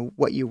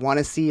 what you want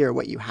to see or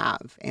what you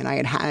have. And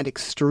I had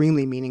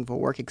extremely meaningful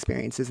work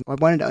experiences. I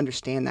wanted to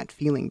understand that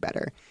feeling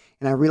better.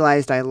 And I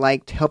realized I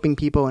liked helping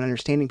people and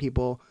understanding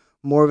people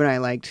more than I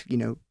liked,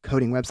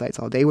 coding websites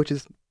all day, which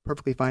is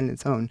perfectly fine in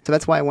its own. So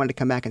that's why I wanted to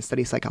come back and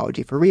study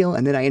psychology for real.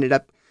 And then I ended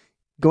up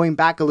going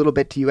back a little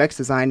bit to UX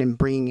design and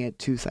bringing it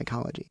to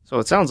psychology. So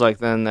it sounds like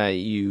then that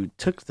you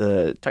took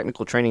the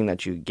technical training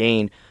that you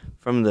gained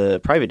from the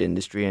private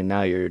industry, and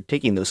now you're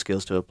taking those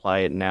skills to apply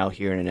it now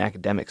here in an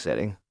academic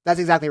setting.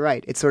 That's exactly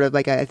right. It's sort of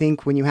like, I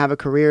think when you have a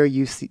career,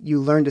 you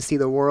learn to see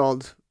the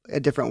world a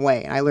different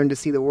way. And I learned to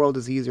see the world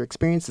as a user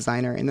experience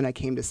designer. And then I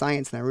came to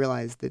science and I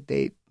realized that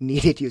they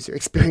needed user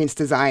experience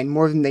design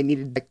more than they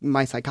needed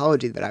my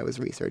psychology that I was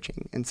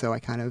researching. And so I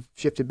kind of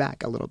shifted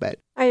back a little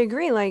bit. I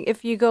agree. Like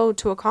if you go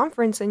to a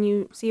conference and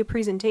you see a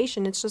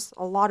presentation, it's just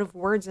a lot of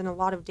words and a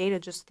lot of data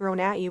just thrown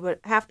at you. But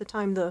half the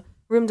time the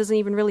room doesn't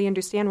even really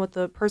understand what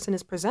the person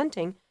is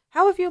presenting.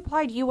 How have you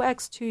applied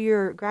UX to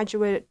your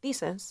graduate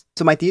thesis?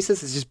 So my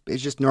thesis is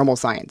just normal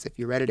science. If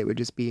you read it, it would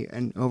just be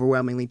an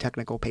overwhelmingly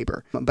technical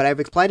paper. But I've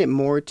applied it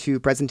more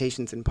to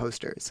presentations and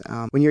posters.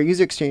 When you're a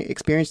user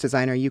experience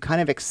designer, you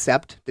kind of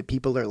accept that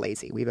people are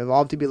lazy. We've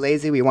evolved to be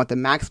lazy. We want the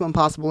maximum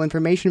possible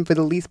information for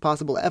the least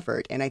possible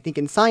effort. And I think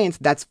in science,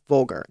 that's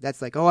vulgar.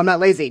 That's like, oh, I'm not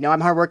lazy. No,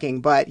 I'm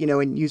hardworking. But,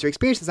 in user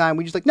experience design,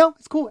 we just like, no,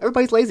 it's cool.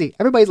 Everybody's lazy.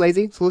 Everybody's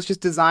lazy. So let's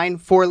just design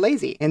for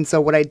lazy. And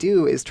so what I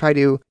do is try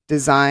to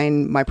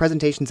design my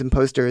presentations and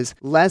posters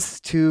less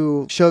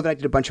to show that I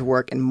did a bunch of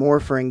work and more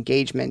for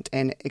engagement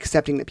and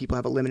accepting that people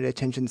have a limited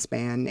attention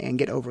span and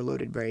get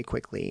overloaded very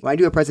quickly. When I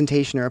do a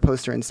presentation or a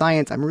poster in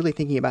science, I'm really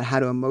thinking about how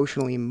to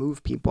emotionally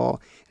move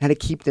people and how to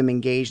keep them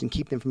engaged and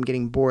keep them from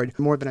getting bored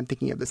more than I'm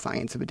thinking of the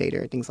science of a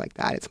data or things like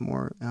that. It's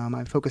more,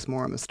 I focus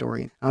more on the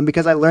story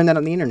because I learned that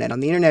on the internet. On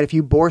the internet, if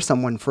you bore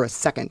someone for a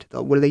second,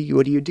 what do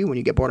you do when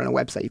you get bored on a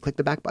website? You click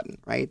the back button,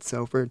 right?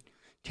 So for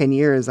 10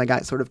 years, I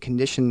got sort of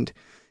conditioned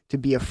to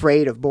be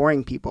afraid of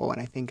boring people,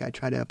 and I think I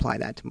try to apply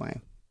that to my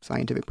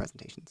scientific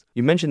presentations.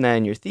 You mentioned that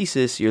in your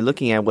thesis, you're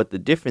looking at what the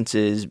difference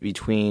is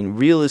between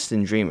realists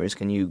and dreamers.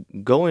 Can you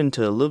go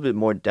into a little bit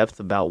more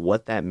depth about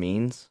what that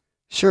means?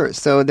 Sure.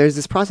 So there's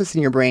this process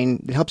in your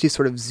brain that helps you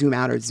sort of zoom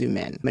out or zoom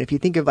in. I mean, if you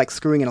think of like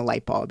screwing in a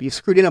light bulb, you've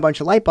screwed in a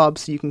bunch of light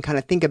bulbs so you can kind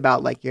of think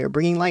about like you're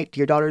bringing light to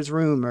your daughter's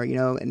room or,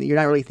 and you're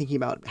not really thinking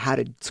about how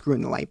to screw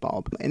in the light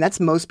bulb. And that's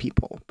most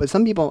people. But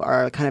some people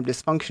are kind of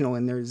dysfunctional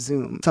in their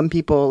zoom. Some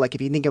people, like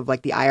if you think of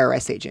like the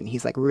IRS agent,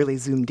 he's like really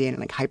zoomed in and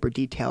like hyper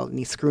detailed and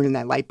he's screwing in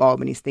that light bulb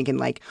and he's thinking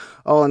like,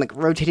 oh, and like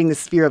rotating the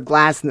sphere of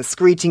glass and the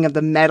screeching of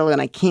the metal and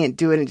I can't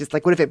do it. And just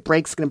like, what if it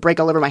breaks? It's going to break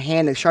all over my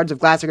hand. The shards of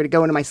glass are going to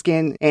go into my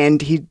skin. And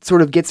he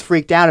sort of gets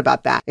freaked out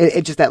about that.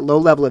 It's just that low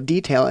level of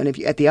detail. And if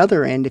you, at the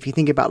other end, if you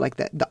think about like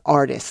the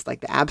artist,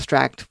 like the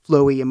abstract,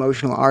 flowy,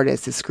 emotional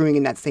artist is screwing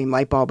in that same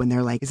light bulb and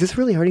they're like, is this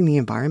really hurting the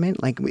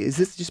environment? Like, is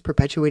this just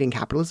perpetuating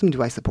capitalism?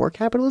 Do I support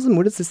capitalism?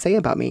 What does this say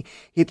about me?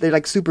 They're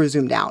like super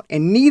zoomed out.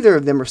 And neither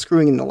of them are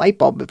screwing in the light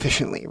bulb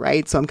efficiently,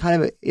 right? So I'm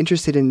kind of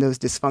interested in those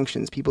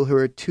dysfunctions, people who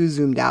are too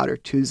zoomed out or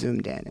too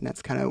zoomed in. And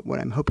that's kind of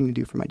what I'm hoping to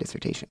do for my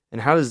dissertation.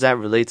 And how does that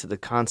relate to the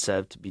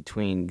concept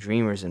between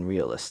dreamers and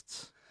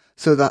realists?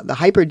 So the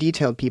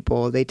hyper-detailed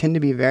people, they tend to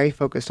be very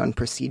focused on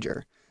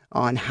procedure,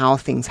 on how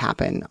things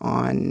happen,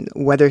 on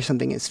whether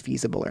something is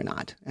feasible or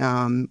not.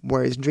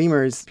 Whereas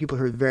dreamers, people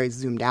who are very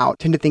zoomed out,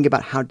 tend to think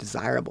about how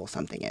desirable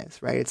something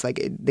is, right? It's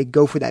like they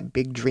go for that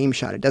big dream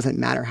shot. It doesn't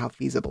matter how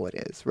feasible it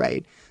is,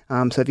 right?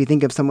 So if you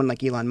think of someone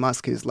like Elon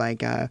Musk, who's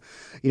like,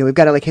 we've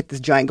got to like hit this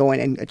giant goal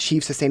and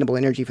achieve sustainable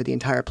energy for the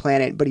entire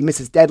planet, but he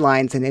misses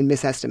deadlines and then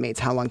misestimates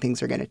how long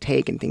things are going to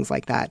take and things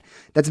like that.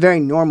 That's very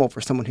normal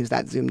for someone who's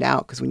that zoomed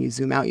out, because when you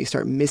zoom out, you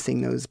start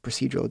missing those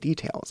procedural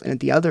details. And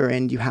at the other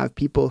end, you have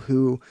people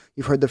who,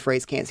 you've heard the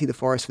phrase, can't see the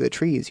forest for the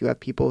trees. You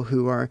have people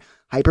who are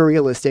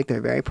hyper-realistic.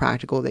 They're very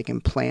practical. They can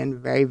plan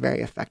very,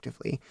 very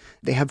effectively.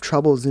 They have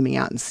trouble zooming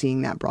out and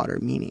seeing that broader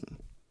meaning.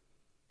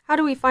 How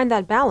do we find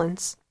that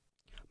balance?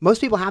 Most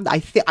people have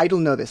that. I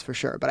don't know this for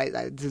sure, but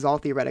this is all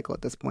theoretical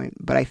at this point.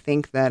 But I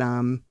think that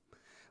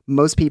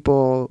most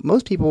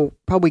people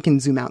probably can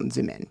zoom out and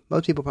zoom in.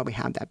 Most people probably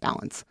have that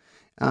balance.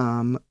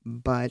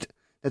 But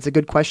that's a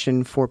good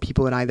question for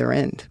people at either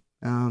end,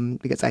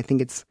 because I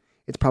think it's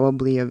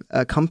probably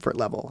a comfort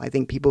level. I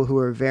think people who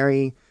are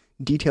very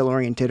detail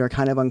oriented are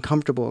kind of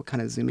uncomfortable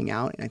kind of zooming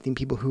out, and I think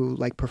people who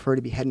like prefer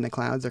to be head in the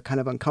clouds are kind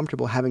of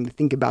uncomfortable having to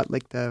think about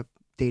like the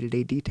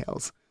day-to-day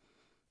details.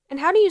 And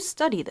how do you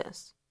study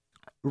this?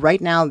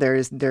 Right now, there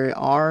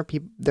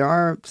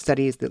are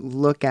studies that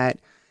look at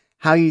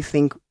how you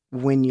think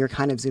when you're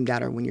kind of zoomed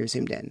out or when you're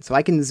zoomed in. So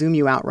I can zoom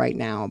you out right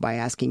now by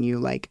asking you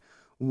like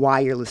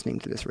why you're listening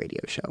to this radio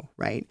show,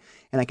 right?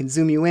 And I can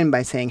zoom you in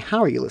by saying,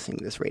 how are you listening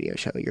to this radio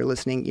show? You're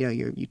listening,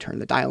 you turn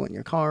the dial in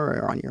your car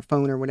or on your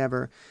phone or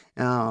whatever,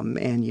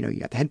 and you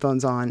got the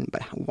headphones on.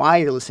 But why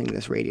you're listening to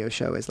this radio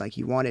show is like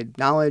you wanted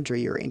knowledge or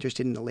you're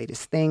interested in the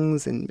latest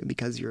things, and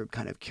because you're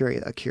kind of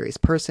a curious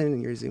person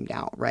and you're zoomed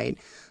out, right?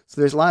 So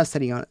there's a lot of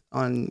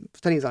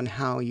studies on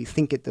how you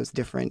think at those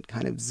different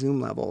kind of zoom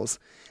levels,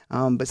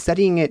 but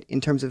studying it in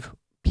terms of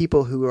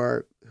people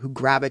who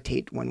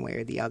gravitate one way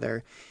or the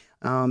other.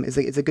 Is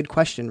a good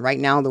question. Right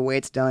now, the way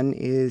it's done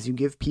is you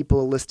give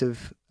people a list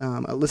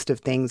of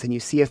things, and you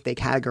see if they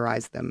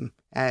categorize them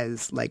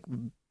as like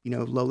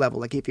low level.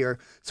 Like if you're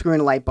screwing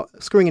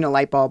in a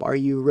light bulb, are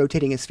you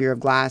rotating a sphere of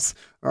glass,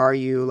 or are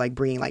you like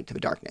bringing light to the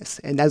darkness?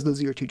 And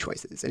those are your two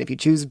choices. And if you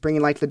choose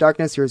bringing light to the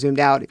darkness, you're zoomed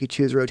out. If you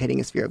choose rotating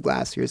a sphere of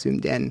glass, you're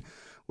zoomed in.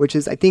 Which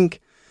is, I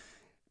think,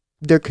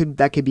 that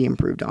could be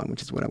improved on,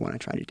 which is what I want to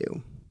try to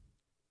do.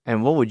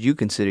 And what would you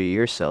consider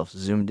yourself,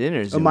 zoomed in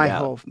or zoomed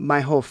out? My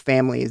whole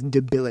family is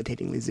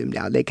debilitatingly zoomed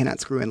out. They cannot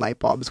screw in light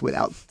bulbs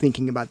without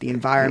thinking about the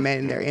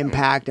environment and their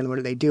impact and what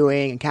are they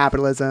doing and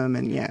capitalism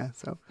and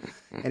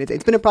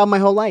it's been a problem my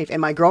whole life.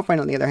 And my girlfriend,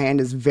 on the other hand,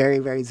 is very,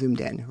 very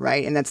zoomed in,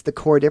 right? And that's the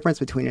core difference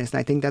between us. And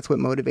I think that's what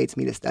motivates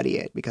me to study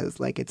it, because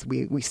like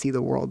we see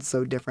the world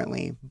so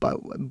differently, but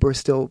we're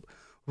still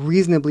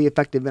reasonably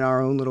effective in our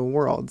own little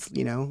worlds,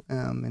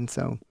 and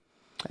so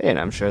And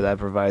I'm sure that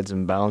provides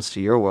some balance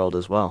to your world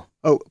as well.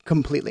 Oh,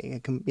 completely.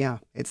 Yeah,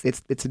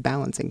 it's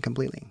balancing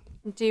completely.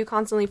 Do you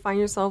constantly find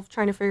yourself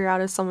trying to figure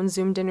out if someone's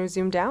zoomed in or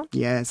zoomed out?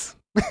 Yes.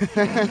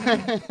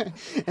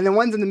 And the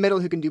ones in the middle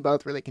who can do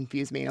both really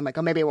confuse me. I'm like,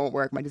 oh, maybe it won't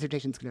work. My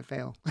dissertation's going to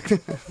fail.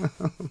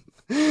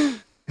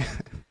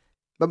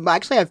 But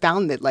actually, I've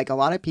found that like a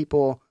lot of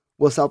people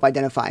will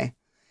self-identify.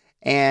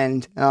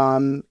 And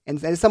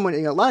as someone,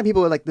 a lot of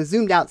people are like, the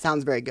zoomed out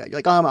sounds very good. You're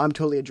like, oh, I'm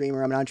totally a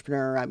dreamer. I'm an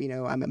entrepreneur.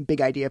 I'm a big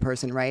idea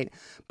person, right?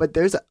 But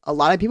there's a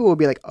lot of people will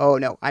be like, oh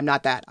no, I'm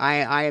not that.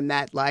 I am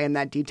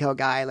that detail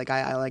guy. Like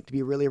I like to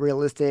be really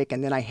realistic.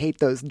 And then I hate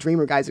those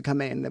dreamer guys who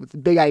come in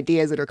with big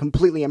ideas that are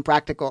completely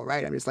impractical,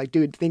 right? I'm just like,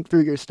 dude, think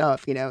through your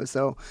stuff,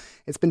 So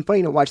it's been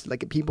funny to watch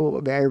like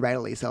people very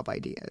readily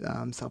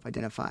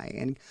self-identify,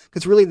 and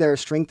because really there are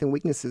strengths and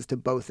weaknesses to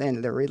both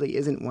ends. There really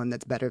isn't one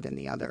that's better than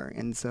the other,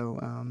 and so.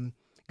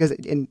 Because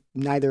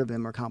neither of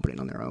them are competent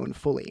on their own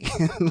fully.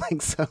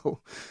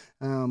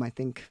 I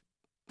think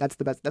that's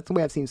the best. That's the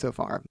way I've seen so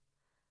far.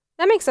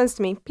 That makes sense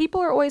to me.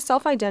 People are always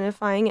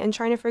self-identifying and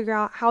trying to figure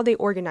out how they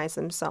organize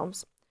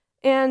themselves.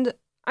 And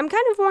I'm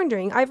kind of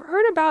wondering, I've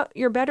heard about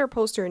your Better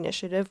Poster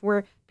initiative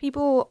where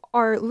people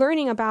are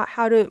learning about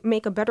how to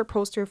make a better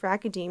poster for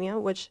academia,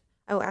 which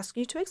I will ask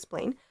you to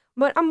explain.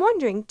 But I'm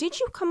wondering, did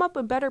you come up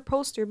with Better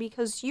Poster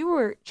because you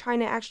were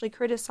trying to actually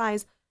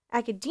criticize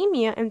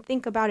academia and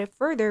think about it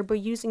further, but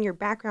using your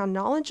background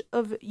knowledge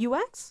of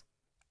UX?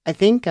 I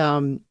think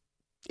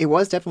it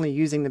was definitely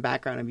using the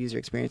background of user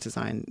experience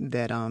design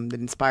that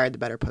inspired the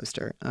Better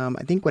Poster.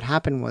 I think what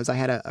happened was I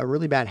had a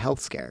really bad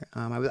health scare.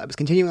 I was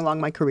continuing along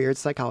my career as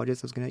a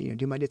psychologist. I was going to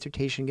do my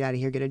dissertation, get out of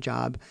here, get a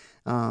job,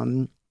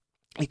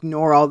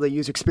 ignore all the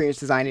user experience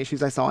design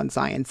issues I saw in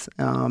science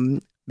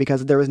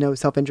because there was no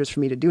self-interest for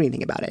me to do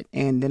anything about it.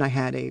 And then I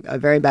had a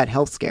very bad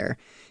health scare.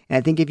 And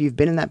I think if you've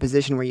been in that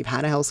position where you've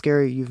had a health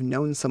scare, you've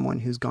known someone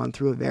who's gone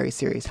through a very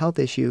serious health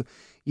issue,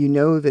 you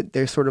know that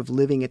they're sort of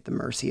living at the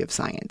mercy of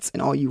science.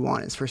 And all you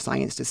want is for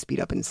science to speed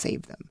up and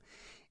save them.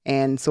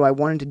 And so I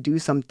wanted to do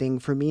something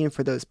for me and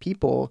for those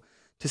people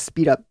to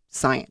speed up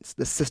science,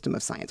 the system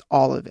of science,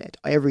 all of it,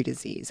 every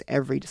disease,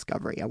 every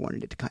discovery. I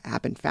wanted it to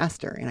happen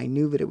faster. And I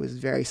knew that it was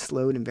very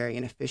slowed and very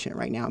inefficient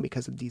right now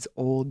because of these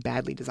old,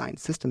 badly designed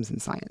systems in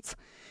science.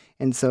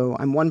 And so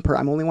I'm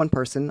only one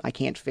person. I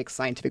can't fix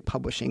scientific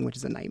publishing, which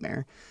is a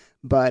nightmare.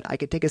 But I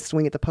could take a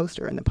swing at the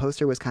poster. And the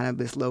poster was kind of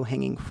this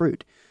low-hanging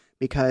fruit.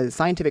 Because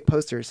scientific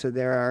posters, so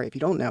there are, if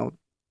you don't know,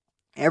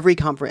 every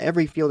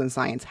field in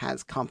science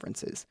has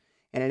conferences.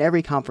 And at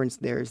every conference,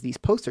 there's these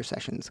poster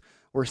sessions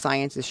where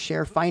scientists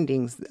share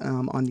findings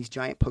on these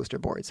giant poster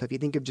boards. So if you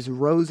think of just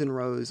rows and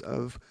rows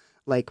of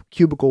like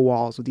cubicle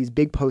walls with these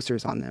big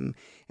posters on them.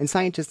 And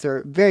scientists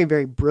are very,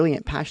 very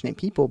brilliant, passionate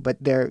people, but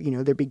they're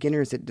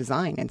beginners at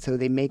design. And so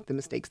they make the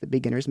mistakes that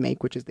beginners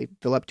make, which is they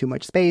fill up too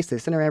much space, they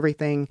center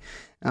everything,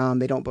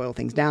 they don't boil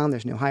things down,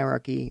 there's no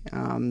hierarchy.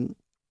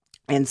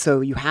 And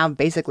so you have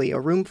basically a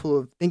room full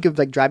of, think of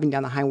like driving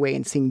down the highway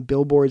and seeing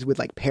billboards with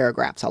like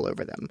paragraphs all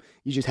over them.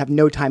 You just have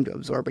no time to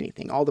absorb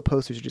anything. All the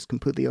posters are just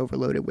completely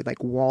overloaded with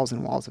like walls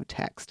and walls of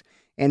text.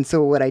 And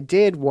so what I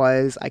did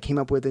was I came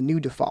up with a new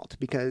default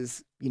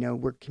because,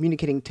 we're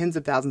communicating tens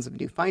of thousands of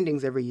new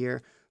findings every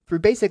year through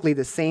basically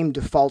the same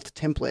default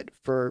template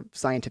for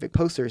scientific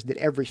posters that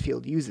every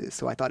field uses.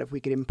 So I thought if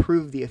we could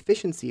improve the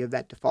efficiency of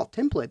that default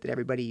template that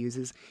everybody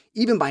uses,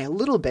 even by a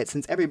little bit,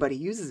 since everybody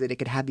uses it, it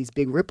could have these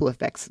big ripple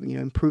effects,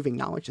 improving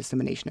knowledge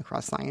dissemination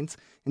across science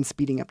and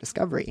speeding up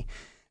discovery.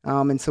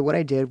 And so what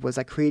I did was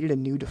I created a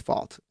new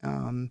default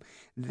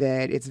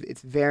that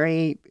it's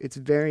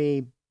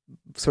very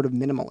sort of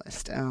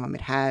minimalist.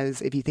 It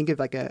has, if you think of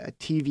like a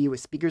TV with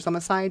speakers on the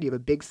side, you have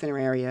a big center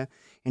area,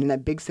 and in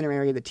that big center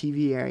area, the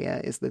TV area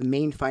is the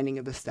main finding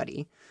of the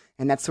study,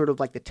 and that's sort of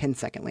like the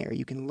 10-second layer.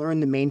 You can learn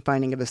the main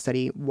finding of the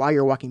study while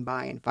you're walking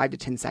by in 5 to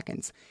 10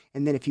 seconds.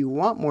 And then if you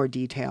want more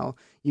detail,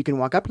 you can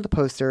walk up to the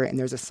poster, and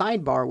there's a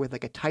sidebar with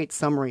like a tight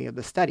summary of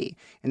the study,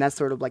 and that's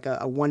sort of like a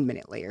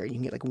 1-minute layer. You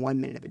can get like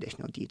 1 minute of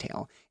additional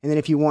detail. And then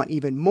if you want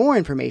even more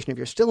information, if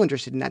you're still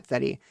interested in that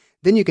study,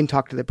 then you can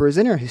talk to the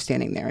presenter who's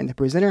standing there, and the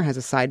presenter has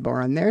a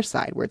sidebar on their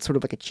side where it's sort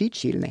of like a cheat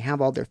sheet, and they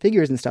have all their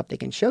figures and stuff they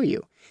can show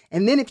you.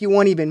 And then if you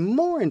want even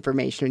more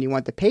information and you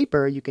want the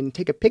paper, you can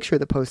take a picture of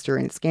the poster,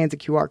 and it scans a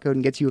QR code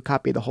and gets you a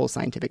copy of the whole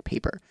scientific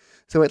paper.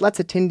 So it lets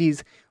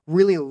attendees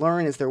really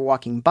learn as they're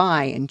walking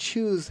by and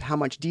choose how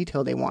much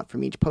detail they want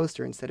from each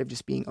poster instead of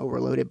just being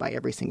overloaded by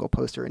every single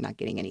poster and not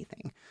getting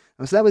anything.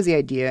 So that was the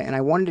idea, and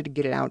I wanted to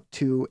get it out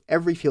to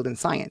every field in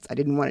science. I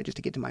didn't want it just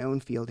to get to my own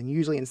field, and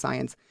usually in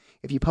science,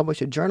 if you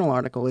publish a journal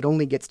article, it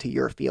only gets to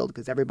your field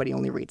because everybody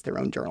only reads their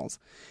own journals.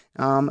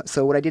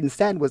 So what I did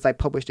instead was I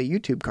published a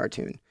YouTube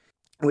cartoon,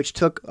 which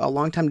took a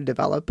long time to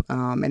develop,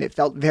 and it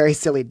felt very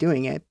silly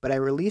doing it, but I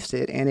released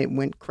it, and it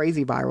went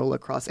crazy viral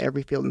across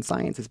every field in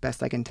science, as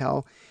best I can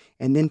tell.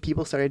 And then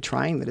people started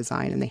trying the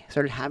design, and they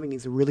started having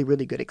these really,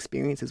 really good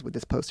experiences with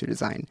this poster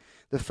design.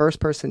 The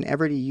first person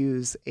ever to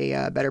use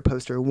a Better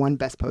Poster won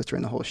Best Poster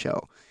in the whole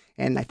show.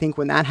 And I think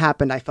when that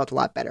happened, I felt a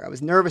lot better. I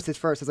was nervous at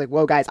first. I was like,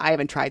 whoa, guys, I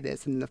haven't tried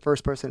this. And the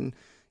first person,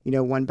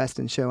 won Best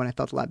in Show, and I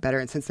felt a lot better.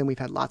 And since then, we've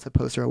had lots of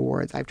poster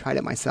awards. I've tried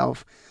it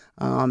myself,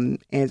 and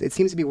it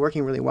seems to be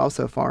working really well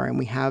so far. And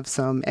we have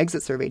some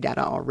exit survey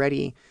data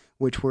already,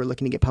 which we're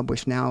looking to get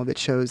published now, that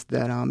shows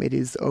that it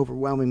is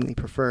overwhelmingly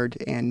preferred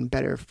and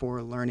better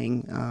for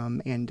learning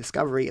and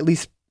discovery. At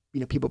least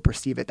people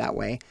perceive it that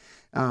way,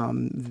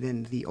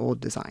 than the old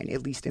design,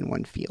 at least in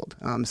one field.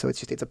 So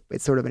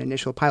it's sort of an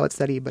initial pilot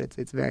study, but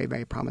it's very,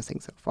 very promising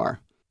so far.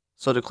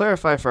 So to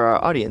clarify for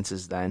our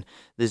audiences then,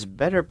 this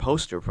Better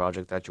Poster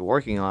project that you're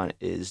working on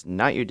is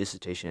not your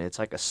dissertation. It's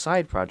like a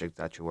side project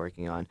that you're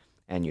working on,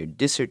 and your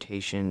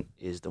dissertation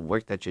is the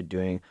work that you're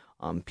doing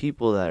on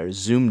people that are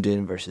zoomed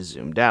in versus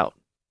zoomed out.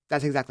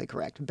 That's exactly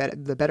correct.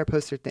 The Better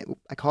Poster thing,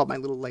 I call it my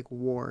little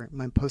war,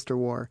 my poster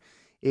war,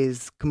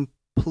 is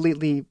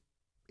completely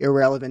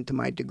irrelevant to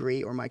my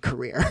degree or my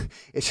career.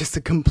 It's just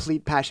a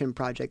complete passion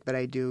project that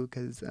I do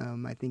because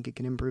I think it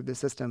can improve the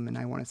system, and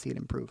I want to see it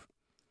improve.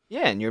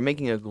 Yeah, and you're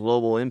making a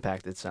global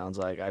impact, it sounds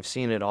like. I've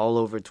seen it all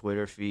over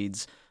Twitter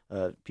feeds,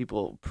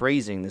 people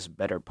praising this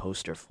Better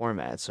Poster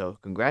format. So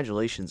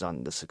congratulations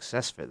on the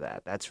success for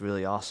that. That's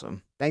really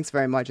awesome. Thanks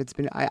very much.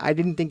 I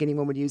didn't think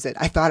anyone would use it.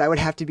 I thought I would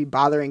have to be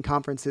bothering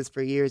conferences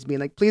for years, being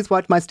like, please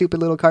watch my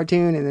stupid little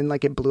cartoon. And then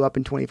it blew up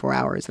in 24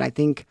 hours. And I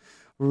think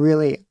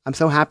really, I'm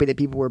so happy that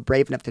people were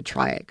brave enough to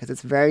try it, because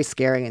it's very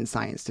scary in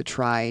science to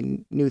try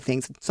new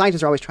things.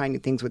 Scientists are always trying new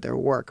things with their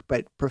work,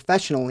 but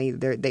professionally,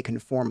 they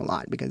conform a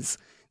lot because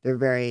they're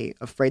very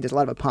afraid. There's a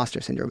lot of imposter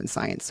syndrome in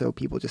science, so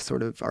people just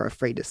sort of are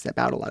afraid to step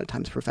out a lot of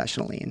times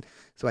professionally. And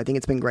so I think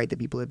it's been great that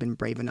people have been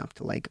brave enough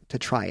to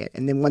try it.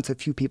 And then once a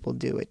few people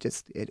do,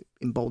 it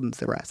emboldens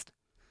the rest.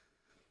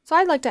 So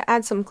I'd like to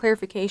add some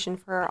clarification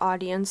for our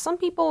audience. Some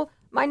people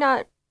might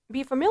not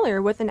be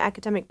familiar with an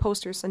academic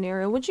poster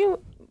scenario. Would you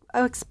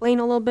explain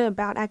a little bit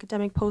about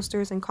academic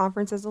posters and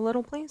conferences a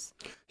little, please?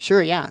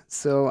 Sure, yeah.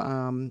 So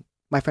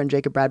my friend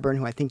Jacob Bradburn,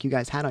 who I think you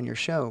guys had on your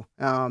show,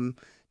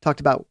 talked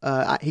about,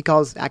 he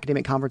calls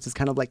academic conferences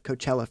kind of like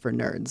Coachella for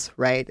nerds,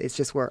 right? It's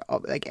just where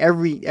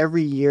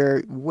every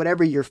year,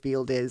 whatever your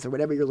field is or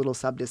whatever your little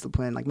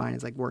subdiscipline, like mine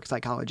is like work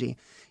psychology,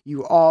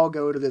 you all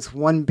go to this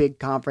one big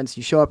conference,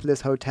 you show up to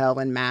this hotel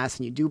en masse,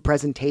 and you do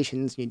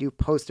presentations, and you do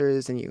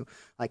posters, and you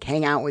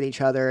hang out with each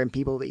other and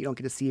people that you don't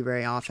get to see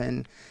very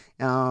often.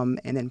 And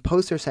then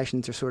poster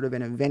sessions are sort of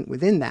an event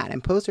within that.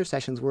 And poster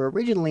sessions were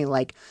originally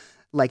like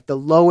the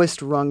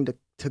lowest rung to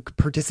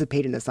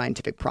participate in the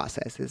scientific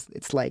process.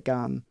 It's like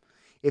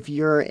if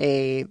you're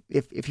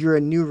a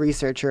new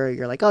researcher,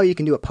 you're like, oh, you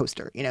can do a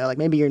poster.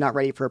 Maybe you're not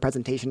ready for a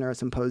presentation or a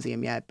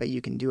symposium yet, but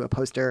you can do a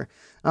poster.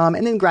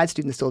 And then grad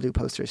students still do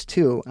posters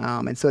too.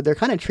 And so they're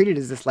kind of treated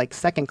as this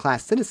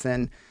second-class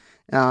citizen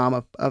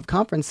of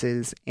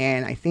conferences.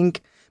 And I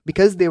think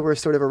because they were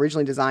sort of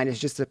originally designed as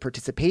just a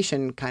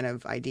participation kind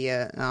of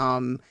idea,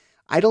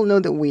 I don't know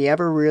that we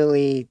ever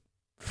really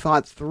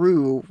thought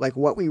through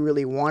what we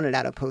really wanted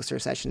out of poster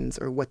sessions,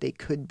 or what they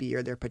could be,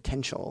 or their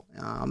potential,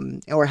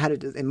 or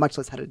and much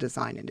less how to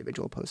design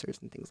individual posters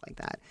and things like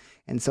that.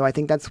 And so I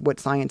think that's what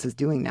science is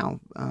doing now,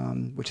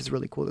 which is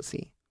really cool to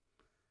see.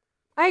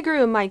 I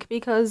agree with Mike,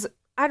 because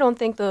I don't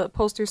think the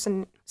poster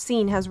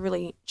scene has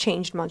really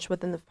changed much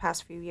within the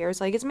past few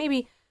years. It's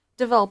maybe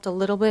developed a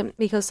little bit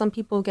because some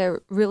people get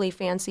really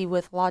fancy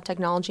with a lot of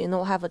technology, and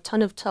they'll have a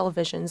ton of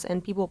televisions,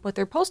 and people put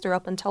their poster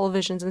up on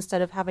televisions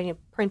instead of having it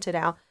printed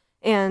out.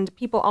 And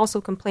people also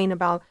complain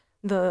about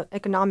the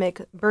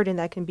economic burden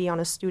that can be on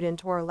a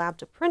student or a lab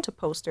to print a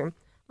poster.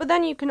 But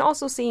then you can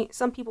also see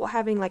some people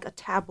having a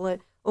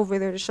tablet over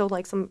there to show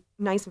some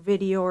nice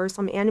video or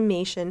some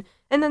animation.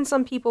 And then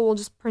some people will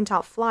just print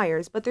out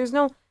flyers. But there's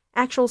no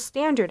actual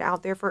standard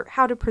out there for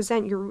how to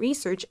present your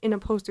research in a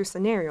poster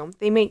scenario.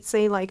 They may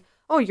say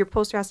oh, your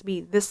poster has to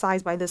be this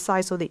size by this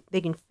size so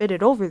they can fit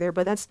it over there.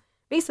 But that's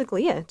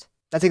basically it.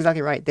 That's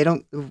exactly right. They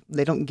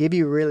don't give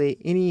you really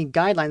any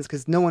guidelines,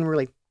 because no one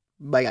really,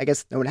 I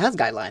guess no one has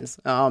guidelines.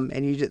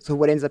 And so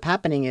what ends up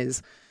happening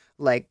is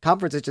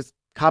conferences just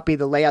copy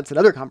the layouts that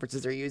other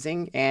conferences are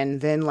using,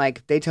 and then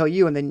they tell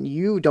you, and then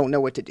you don't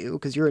know what to do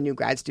because you're a new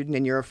grad student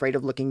and you're afraid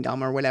of looking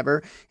dumb or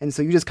whatever, and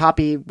so you just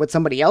copy what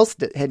somebody else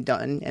had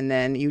done, and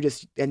then you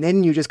just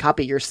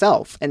copy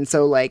yourself. And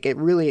so it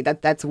really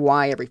that's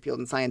why every field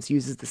in science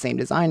uses the same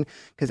design,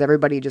 because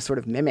everybody just sort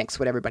of mimics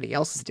what everybody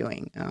else is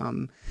doing.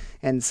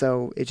 And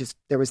so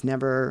there was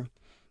never,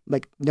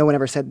 no one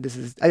ever said this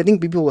is. I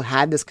think people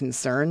had this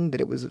concern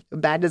that it was a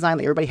bad design.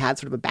 Everybody had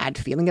sort of a bad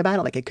feeling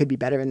about it. It could be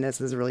better than this.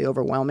 This is really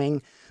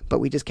overwhelming. But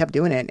we just kept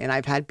doing it. And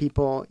I've had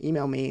people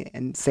email me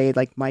and say,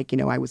 Mike,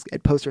 I was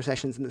at poster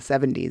sessions in the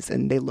 70s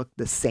and they look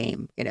the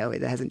same. It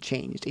hasn't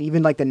changed.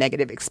 Even the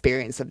negative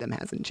experience of them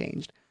hasn't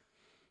changed.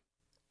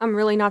 I'm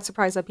really not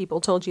surprised that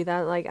people told you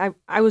that.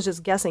 I was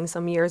just guessing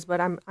some years,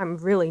 but I'm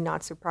really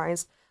not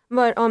surprised.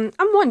 But I'm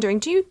wondering,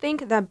 do you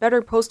think that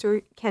Better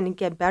Poster can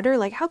get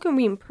better? How can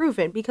we improve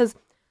it? Because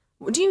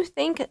do you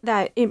think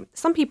that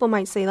some people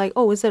might say,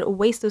 oh, is it a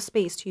waste of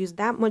space to use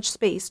that much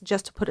space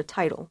just to put a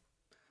title?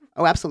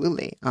 Oh,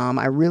 absolutely.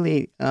 I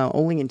really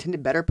only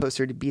intended Better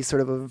Poster to be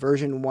sort of a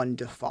version 1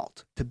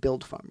 default to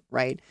build from,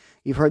 right?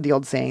 You've heard the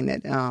old saying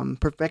that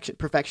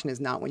perfection is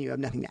not when you have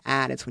nothing to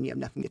add, it's when you have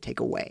nothing to take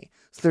away.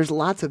 So there's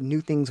lots of new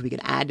things we can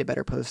add to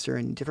Better Poster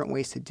and different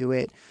ways to do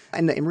it.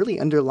 And really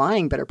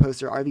underlying Better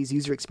Poster are these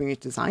user experience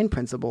design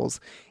principles.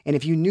 And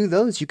if you knew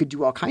those, you could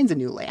do all kinds of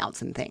new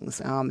layouts and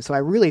things. So I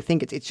really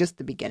think it's just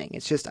the beginning.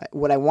 It's just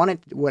what I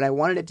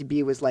wanted it to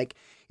be was like,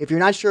 if you're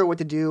not sure what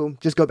to do,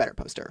 just go Better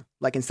Poster.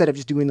 Like instead of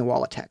just doing the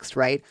wall of text,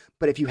 right?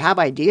 But if you have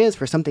ideas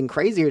for something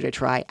crazier to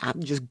try,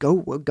 just go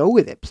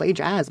with it. Play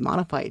jazz,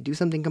 modify it, do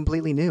something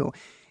completely new.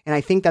 And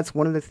I think that's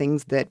one of the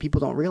things that people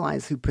don't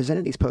realize who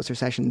presented these poster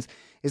sessions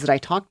is that I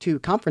talk to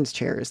conference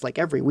chairs like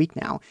every week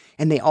now,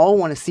 and they all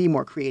want to see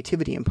more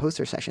creativity in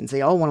poster sessions.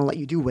 They all want to let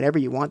you do whatever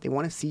you want. They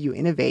want to see you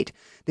innovate.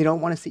 They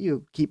don't want to see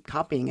you keep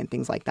copying and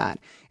things like that.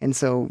 And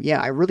so,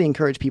 yeah, I really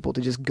encourage people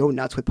to just go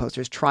nuts with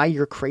posters. Try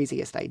your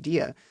craziest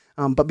idea.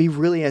 But be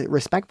really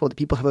respectful that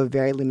people have a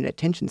very limited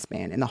attention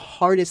span. And the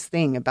hardest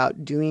thing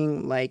about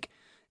doing like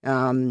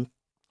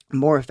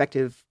more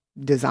effective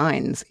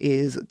designs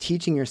is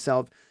teaching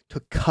yourself to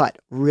cut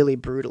really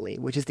brutally,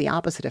 which is the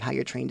opposite of how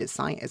you're trained as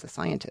a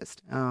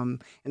scientist. And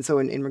so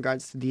in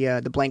regards to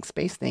the blank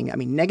space thing, I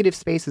mean, negative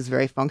space is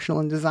very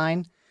functional in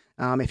design.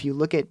 If you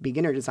look at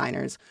beginner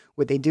designers,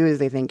 what they do is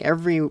they think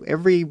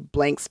every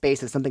blank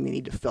space is something they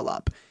need to fill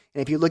up.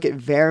 And if you look at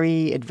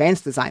very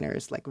advanced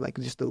designers, like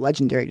just the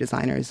legendary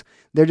designers,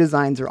 their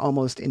designs are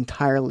almost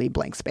entirely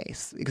blank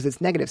space because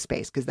it's negative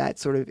space because that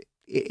sort of,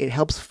 it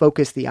helps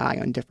focus the eye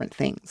on different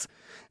things.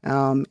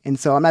 And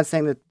so I'm not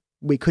saying that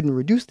we couldn't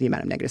reduce the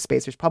amount of negative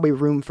space. There's probably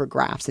room for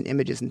graphs and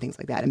images and things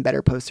like that in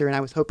Better Poster, and I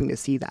was hoping to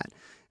see that.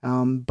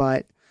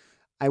 But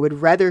I would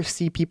rather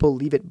see people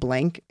leave it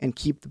blank and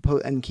keep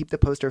the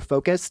poster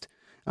focused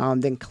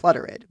than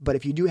clutter it. But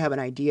if you do have an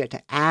idea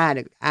to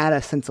add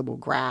a sensible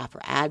graph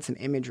or add some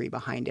imagery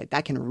behind it,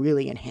 that can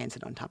really enhance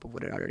it on top of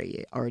what it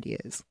already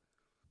is.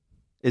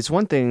 It's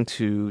one thing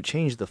to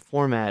change the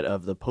format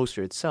of the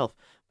poster itself,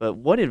 but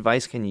what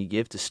advice can you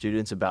give to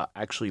students about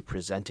actually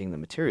presenting the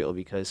material?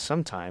 Because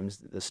sometimes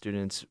the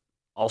students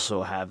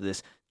also have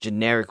this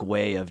generic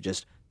way of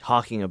just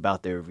talking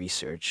about their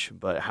research,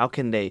 but how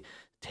can they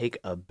take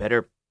a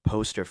better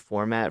poster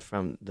format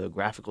from the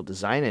graphical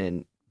design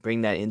and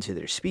bring that into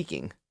their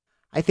speaking?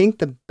 I think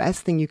the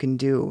best thing you can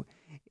do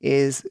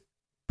is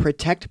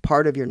protect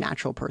part of your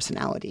natural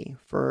personality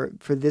for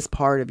this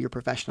part of your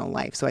professional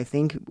life. So I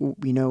think,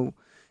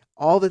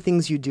 all the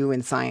things you do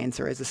in science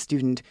or as a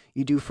student,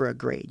 you do for a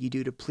grade. You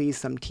do to please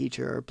some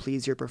teacher or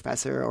please your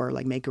professor or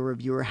like make a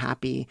reviewer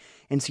happy.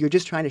 And so you're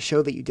just trying to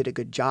show that you did a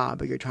good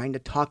job, or you're trying to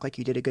talk like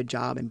you did a good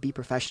job and be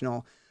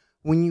professional.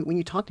 When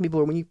you talk to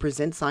people or when you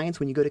present science,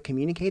 when you go to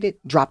communicate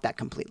it, drop that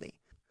completely.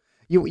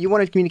 You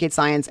want to communicate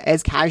science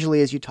as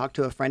casually as you talk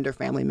to a friend or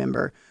family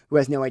member who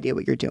has no idea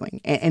what you're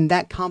doing. And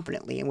that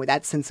confidently and with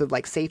that sense of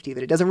like safety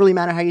that it doesn't really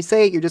matter how you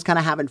say it, you're just kind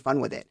of having fun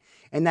with it.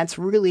 And that's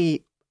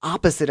really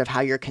opposite of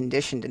how you're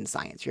conditioned in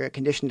science. You're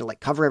conditioned to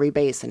like cover every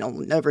base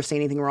and never say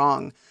anything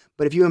wrong.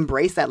 But if you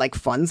embrace that like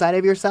fun side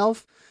of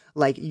yourself,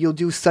 like you'll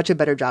do such a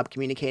better job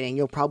communicating.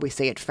 You'll probably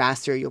say it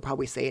faster. You'll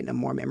probably say it in a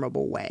more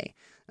memorable way.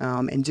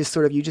 And just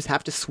sort of, you just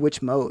have to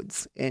switch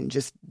modes and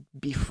just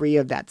be free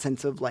of that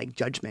sense of like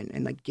judgment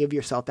and like give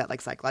yourself that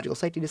like psychological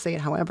safety to say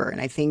it however.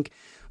 And I think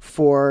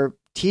for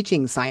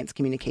teaching science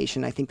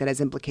communication, I think that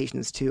has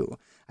implications too.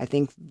 I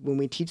think when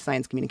we teach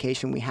science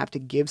communication, we have to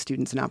give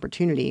students an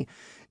opportunity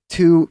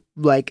to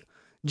like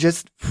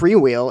just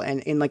freewheel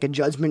and in like a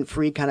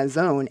judgment-free kind of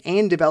zone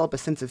and develop a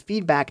sense of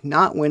feedback,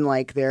 not when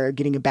like they're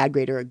getting a bad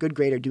grade or a good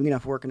grade or doing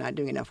enough work or not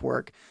doing enough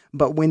work,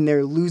 but when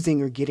they're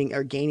losing or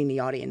gaining the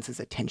audience's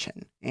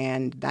attention.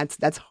 And that's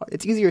hard.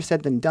 It's easier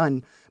said than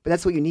done, but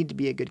that's what you need to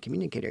be a good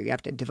communicator. You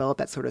have to develop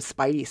that sort of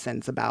spidey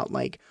sense about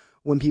like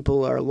when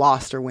people are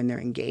lost or when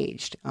they're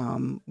engaged,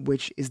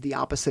 which is the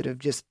opposite of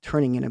just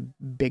turning in a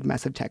big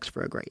mess of text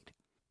for a grade.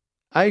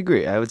 I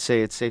agree. I would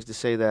say it's safe to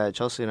say that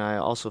Chelsea and I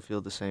also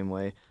feel the same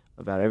way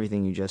about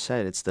everything you just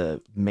said. It's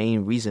the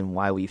main reason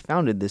why we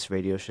founded this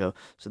radio show,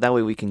 so that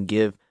way we can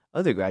give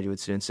other graduate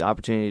students the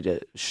opportunity to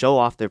show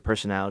off their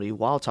personality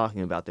while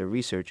talking about their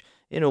research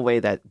in a way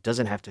that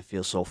doesn't have to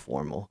feel so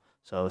formal.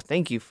 So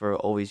thank you for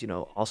always,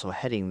 also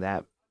heading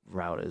that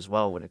route as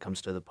well when it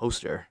comes to the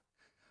poster.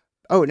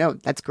 Oh, no,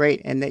 that's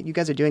great. And that you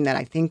guys are doing that.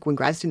 I think when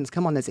grad students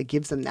come on this, it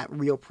gives them that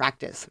real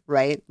practice,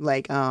 right?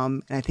 Like,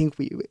 and I think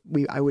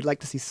I would like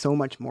to see so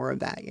much more of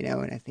that,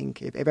 and I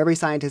think if every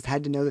scientist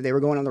had to know that they were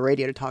going on the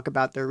radio to talk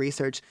about their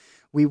research,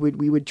 we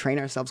would train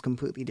ourselves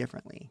completely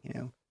differently,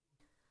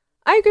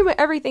 I agree with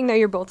everything that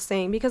you're both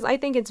saying because I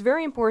think it's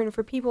very important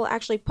for people to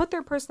actually put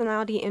their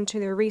personality into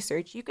their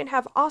research. You can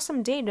have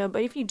awesome data,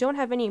 but if you don't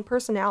have any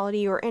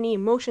personality or any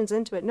emotions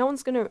into it, no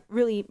one's going to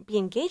really be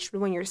engaged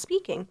when you're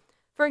speaking.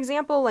 For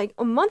example, like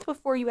a month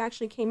before you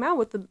actually came out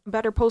with the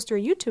Better Poster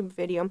YouTube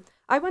video,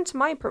 I went to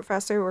my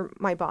professor or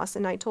my boss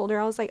and I told her,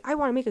 I was like, I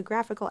want to make a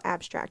graphical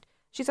abstract.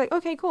 She's like,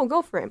 okay, cool,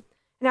 go for it.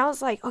 And I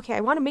was like, okay,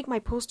 I want to make my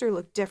poster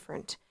look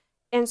different.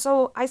 And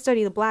so I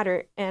study the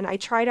bladder, and I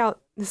tried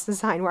out this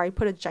design where I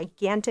put a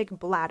gigantic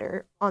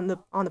bladder on the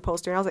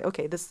poster, and I was like,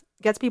 okay, this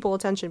gets people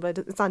attention, but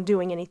it's not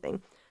doing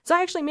anything. So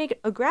I actually made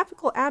a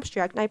graphical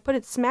abstract, and I put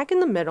it smack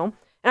in the middle,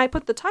 and I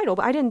put the title,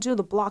 but I didn't do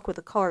the block with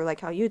the color like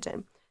how you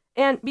did.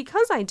 And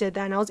because I did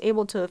that and I was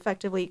able to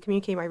effectively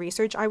communicate my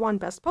research, I won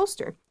Best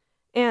Poster.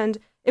 And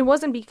it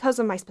wasn't because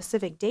of my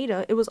specific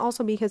data, it was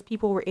also because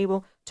people were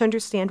able to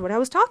understand what I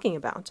was talking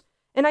about.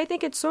 And I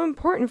think it's so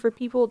important for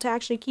people to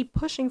actually keep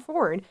pushing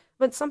forward.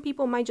 But some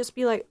people might just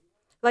be like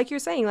you're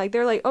saying, like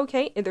they're like,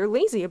 okay, they're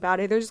lazy about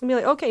it. They're just gonna be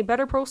like, okay,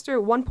 Better Poster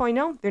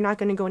 1.0. They're not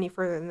gonna go any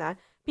further than that.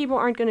 People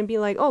aren't gonna be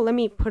like, oh, let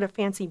me put a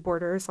fancy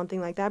border or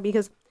something like that,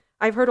 because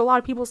I've heard a lot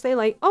of people say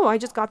like, oh, I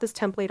just got this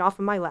template off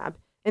of my lab,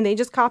 and they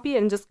just copy it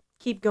and just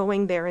keep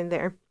going there and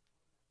there.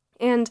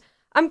 And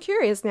I'm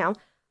curious now,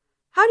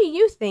 how do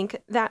you think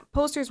that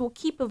posters will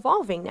keep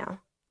evolving now?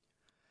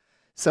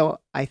 So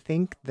I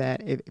think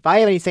that if I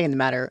have any say in the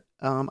matter,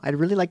 I'd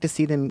really like to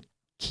see them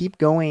keep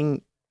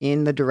going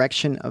in the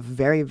direction of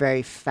very,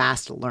 very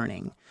fast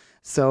learning.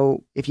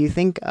 So if you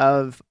think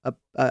of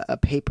a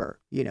paper,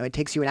 it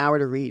takes you an hour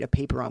to read a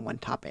paper on one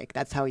topic.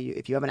 That's how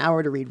if you have an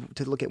hour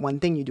to look at one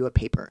thing, you do a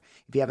paper.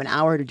 If you have an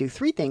hour to do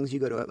 3 things, you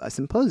go to a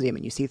symposium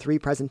and you see 3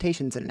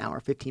 presentations in an hour,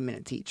 15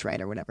 minutes each,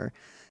 right? Or whatever,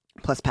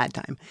 plus pad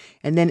time.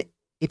 And then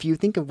if you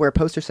think of where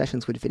poster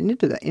sessions would fit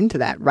into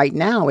that, right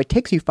now, it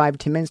takes you 5 to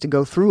 10 minutes to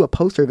go through a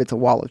poster if it's a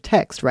wall of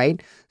text,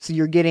 right? So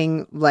you're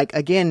getting,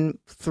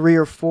 3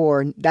 or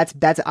 4,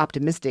 that's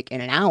optimistic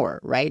in an hour,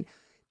 right?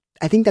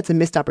 I think that's a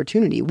missed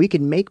opportunity. We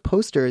could make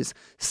posters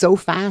so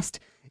fast.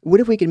 What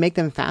if we could make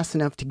them fast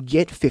enough to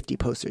get 50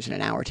 posters in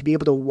an hour, to be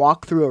able to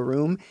walk through a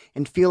room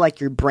and feel like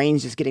your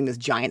brain's just getting this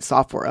giant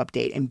software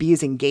update and be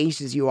as engaged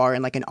as you are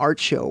in like an art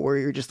show where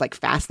you're just like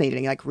fascinated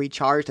and like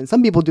recharged. And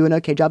some people do an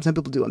okay job. Some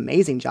people do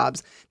amazing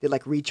jobs that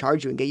like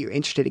recharge you and get you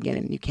interested again.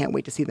 And you can't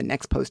wait to see the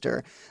next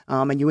poster.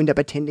 And you end up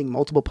attending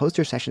multiple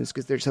poster sessions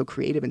because they're so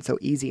creative and so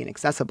easy and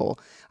accessible.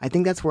 I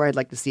think that's where I'd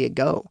like to see it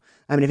go.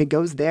 I mean, if it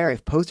goes there,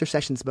 if poster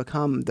sessions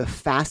become the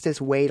fastest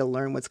way to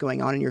learn what's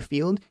going on in your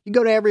field, you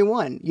go to every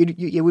one.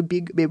 It would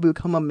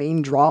become a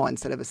main draw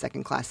instead of a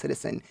second-class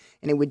citizen,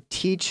 and it would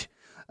teach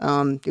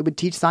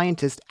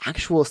scientists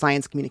actual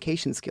science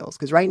communication skills.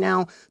 Because right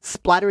now,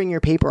 splattering your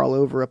paper all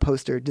over a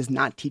poster does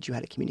not teach you how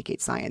to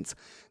communicate science.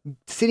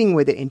 Sitting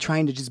with it and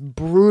trying to just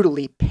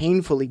brutally,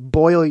 painfully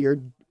boil your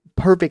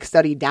perfect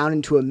study down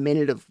into a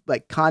minute of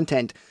like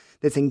content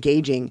that's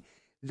engaging,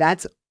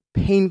 that's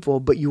painful,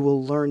 but you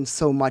will learn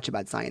so much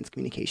about science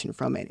communication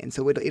from it. And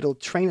so it'll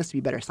train us to be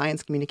better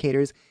science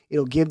communicators.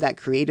 It'll give that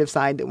creative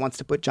side that wants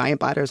to put giant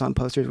bladders on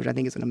posters, which I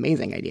think is an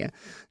amazing idea.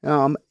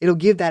 It'll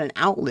give that an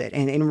outlet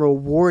and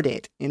reward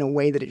it in a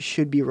way that it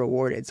should be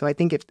rewarded. So I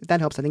think if that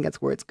helps, I think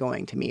that's where it's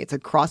going to me. It's a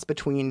cross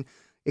between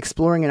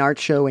exploring an art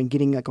show and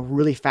getting like a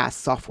really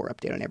fast software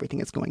update on everything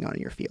that's going on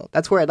in your field.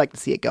 That's where I'd like to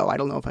see it go. I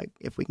don't know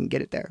if we can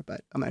get it there,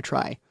 but I'm going to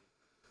try.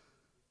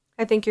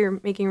 I think you're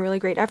making really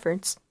great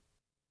efforts.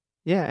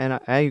 Yeah, and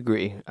I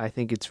agree. I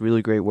think it's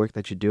really great work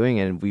that you're doing,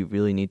 and we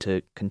really need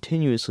to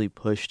continuously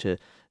push to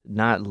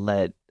not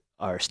let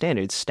our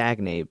standards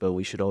stagnate, but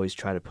we should always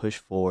try to push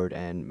forward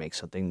and make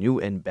something new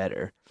and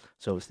better.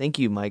 So thank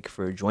you, Mike,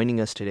 for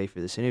joining us today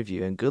for this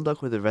interview, and good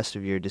luck with the rest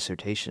of your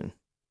dissertation.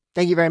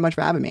 Thank you very much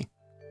for having me.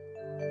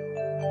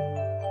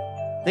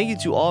 Thank you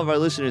to all of our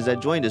listeners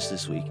that joined us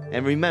this week.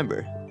 And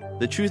remember,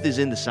 the truth is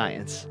in the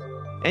science.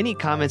 Any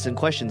comments and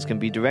questions can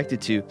be directed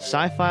to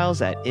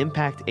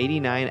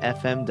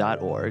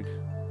scifiles@impact89fm.org.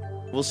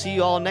 We'll see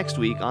you all next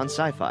week on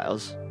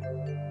Sci-Files.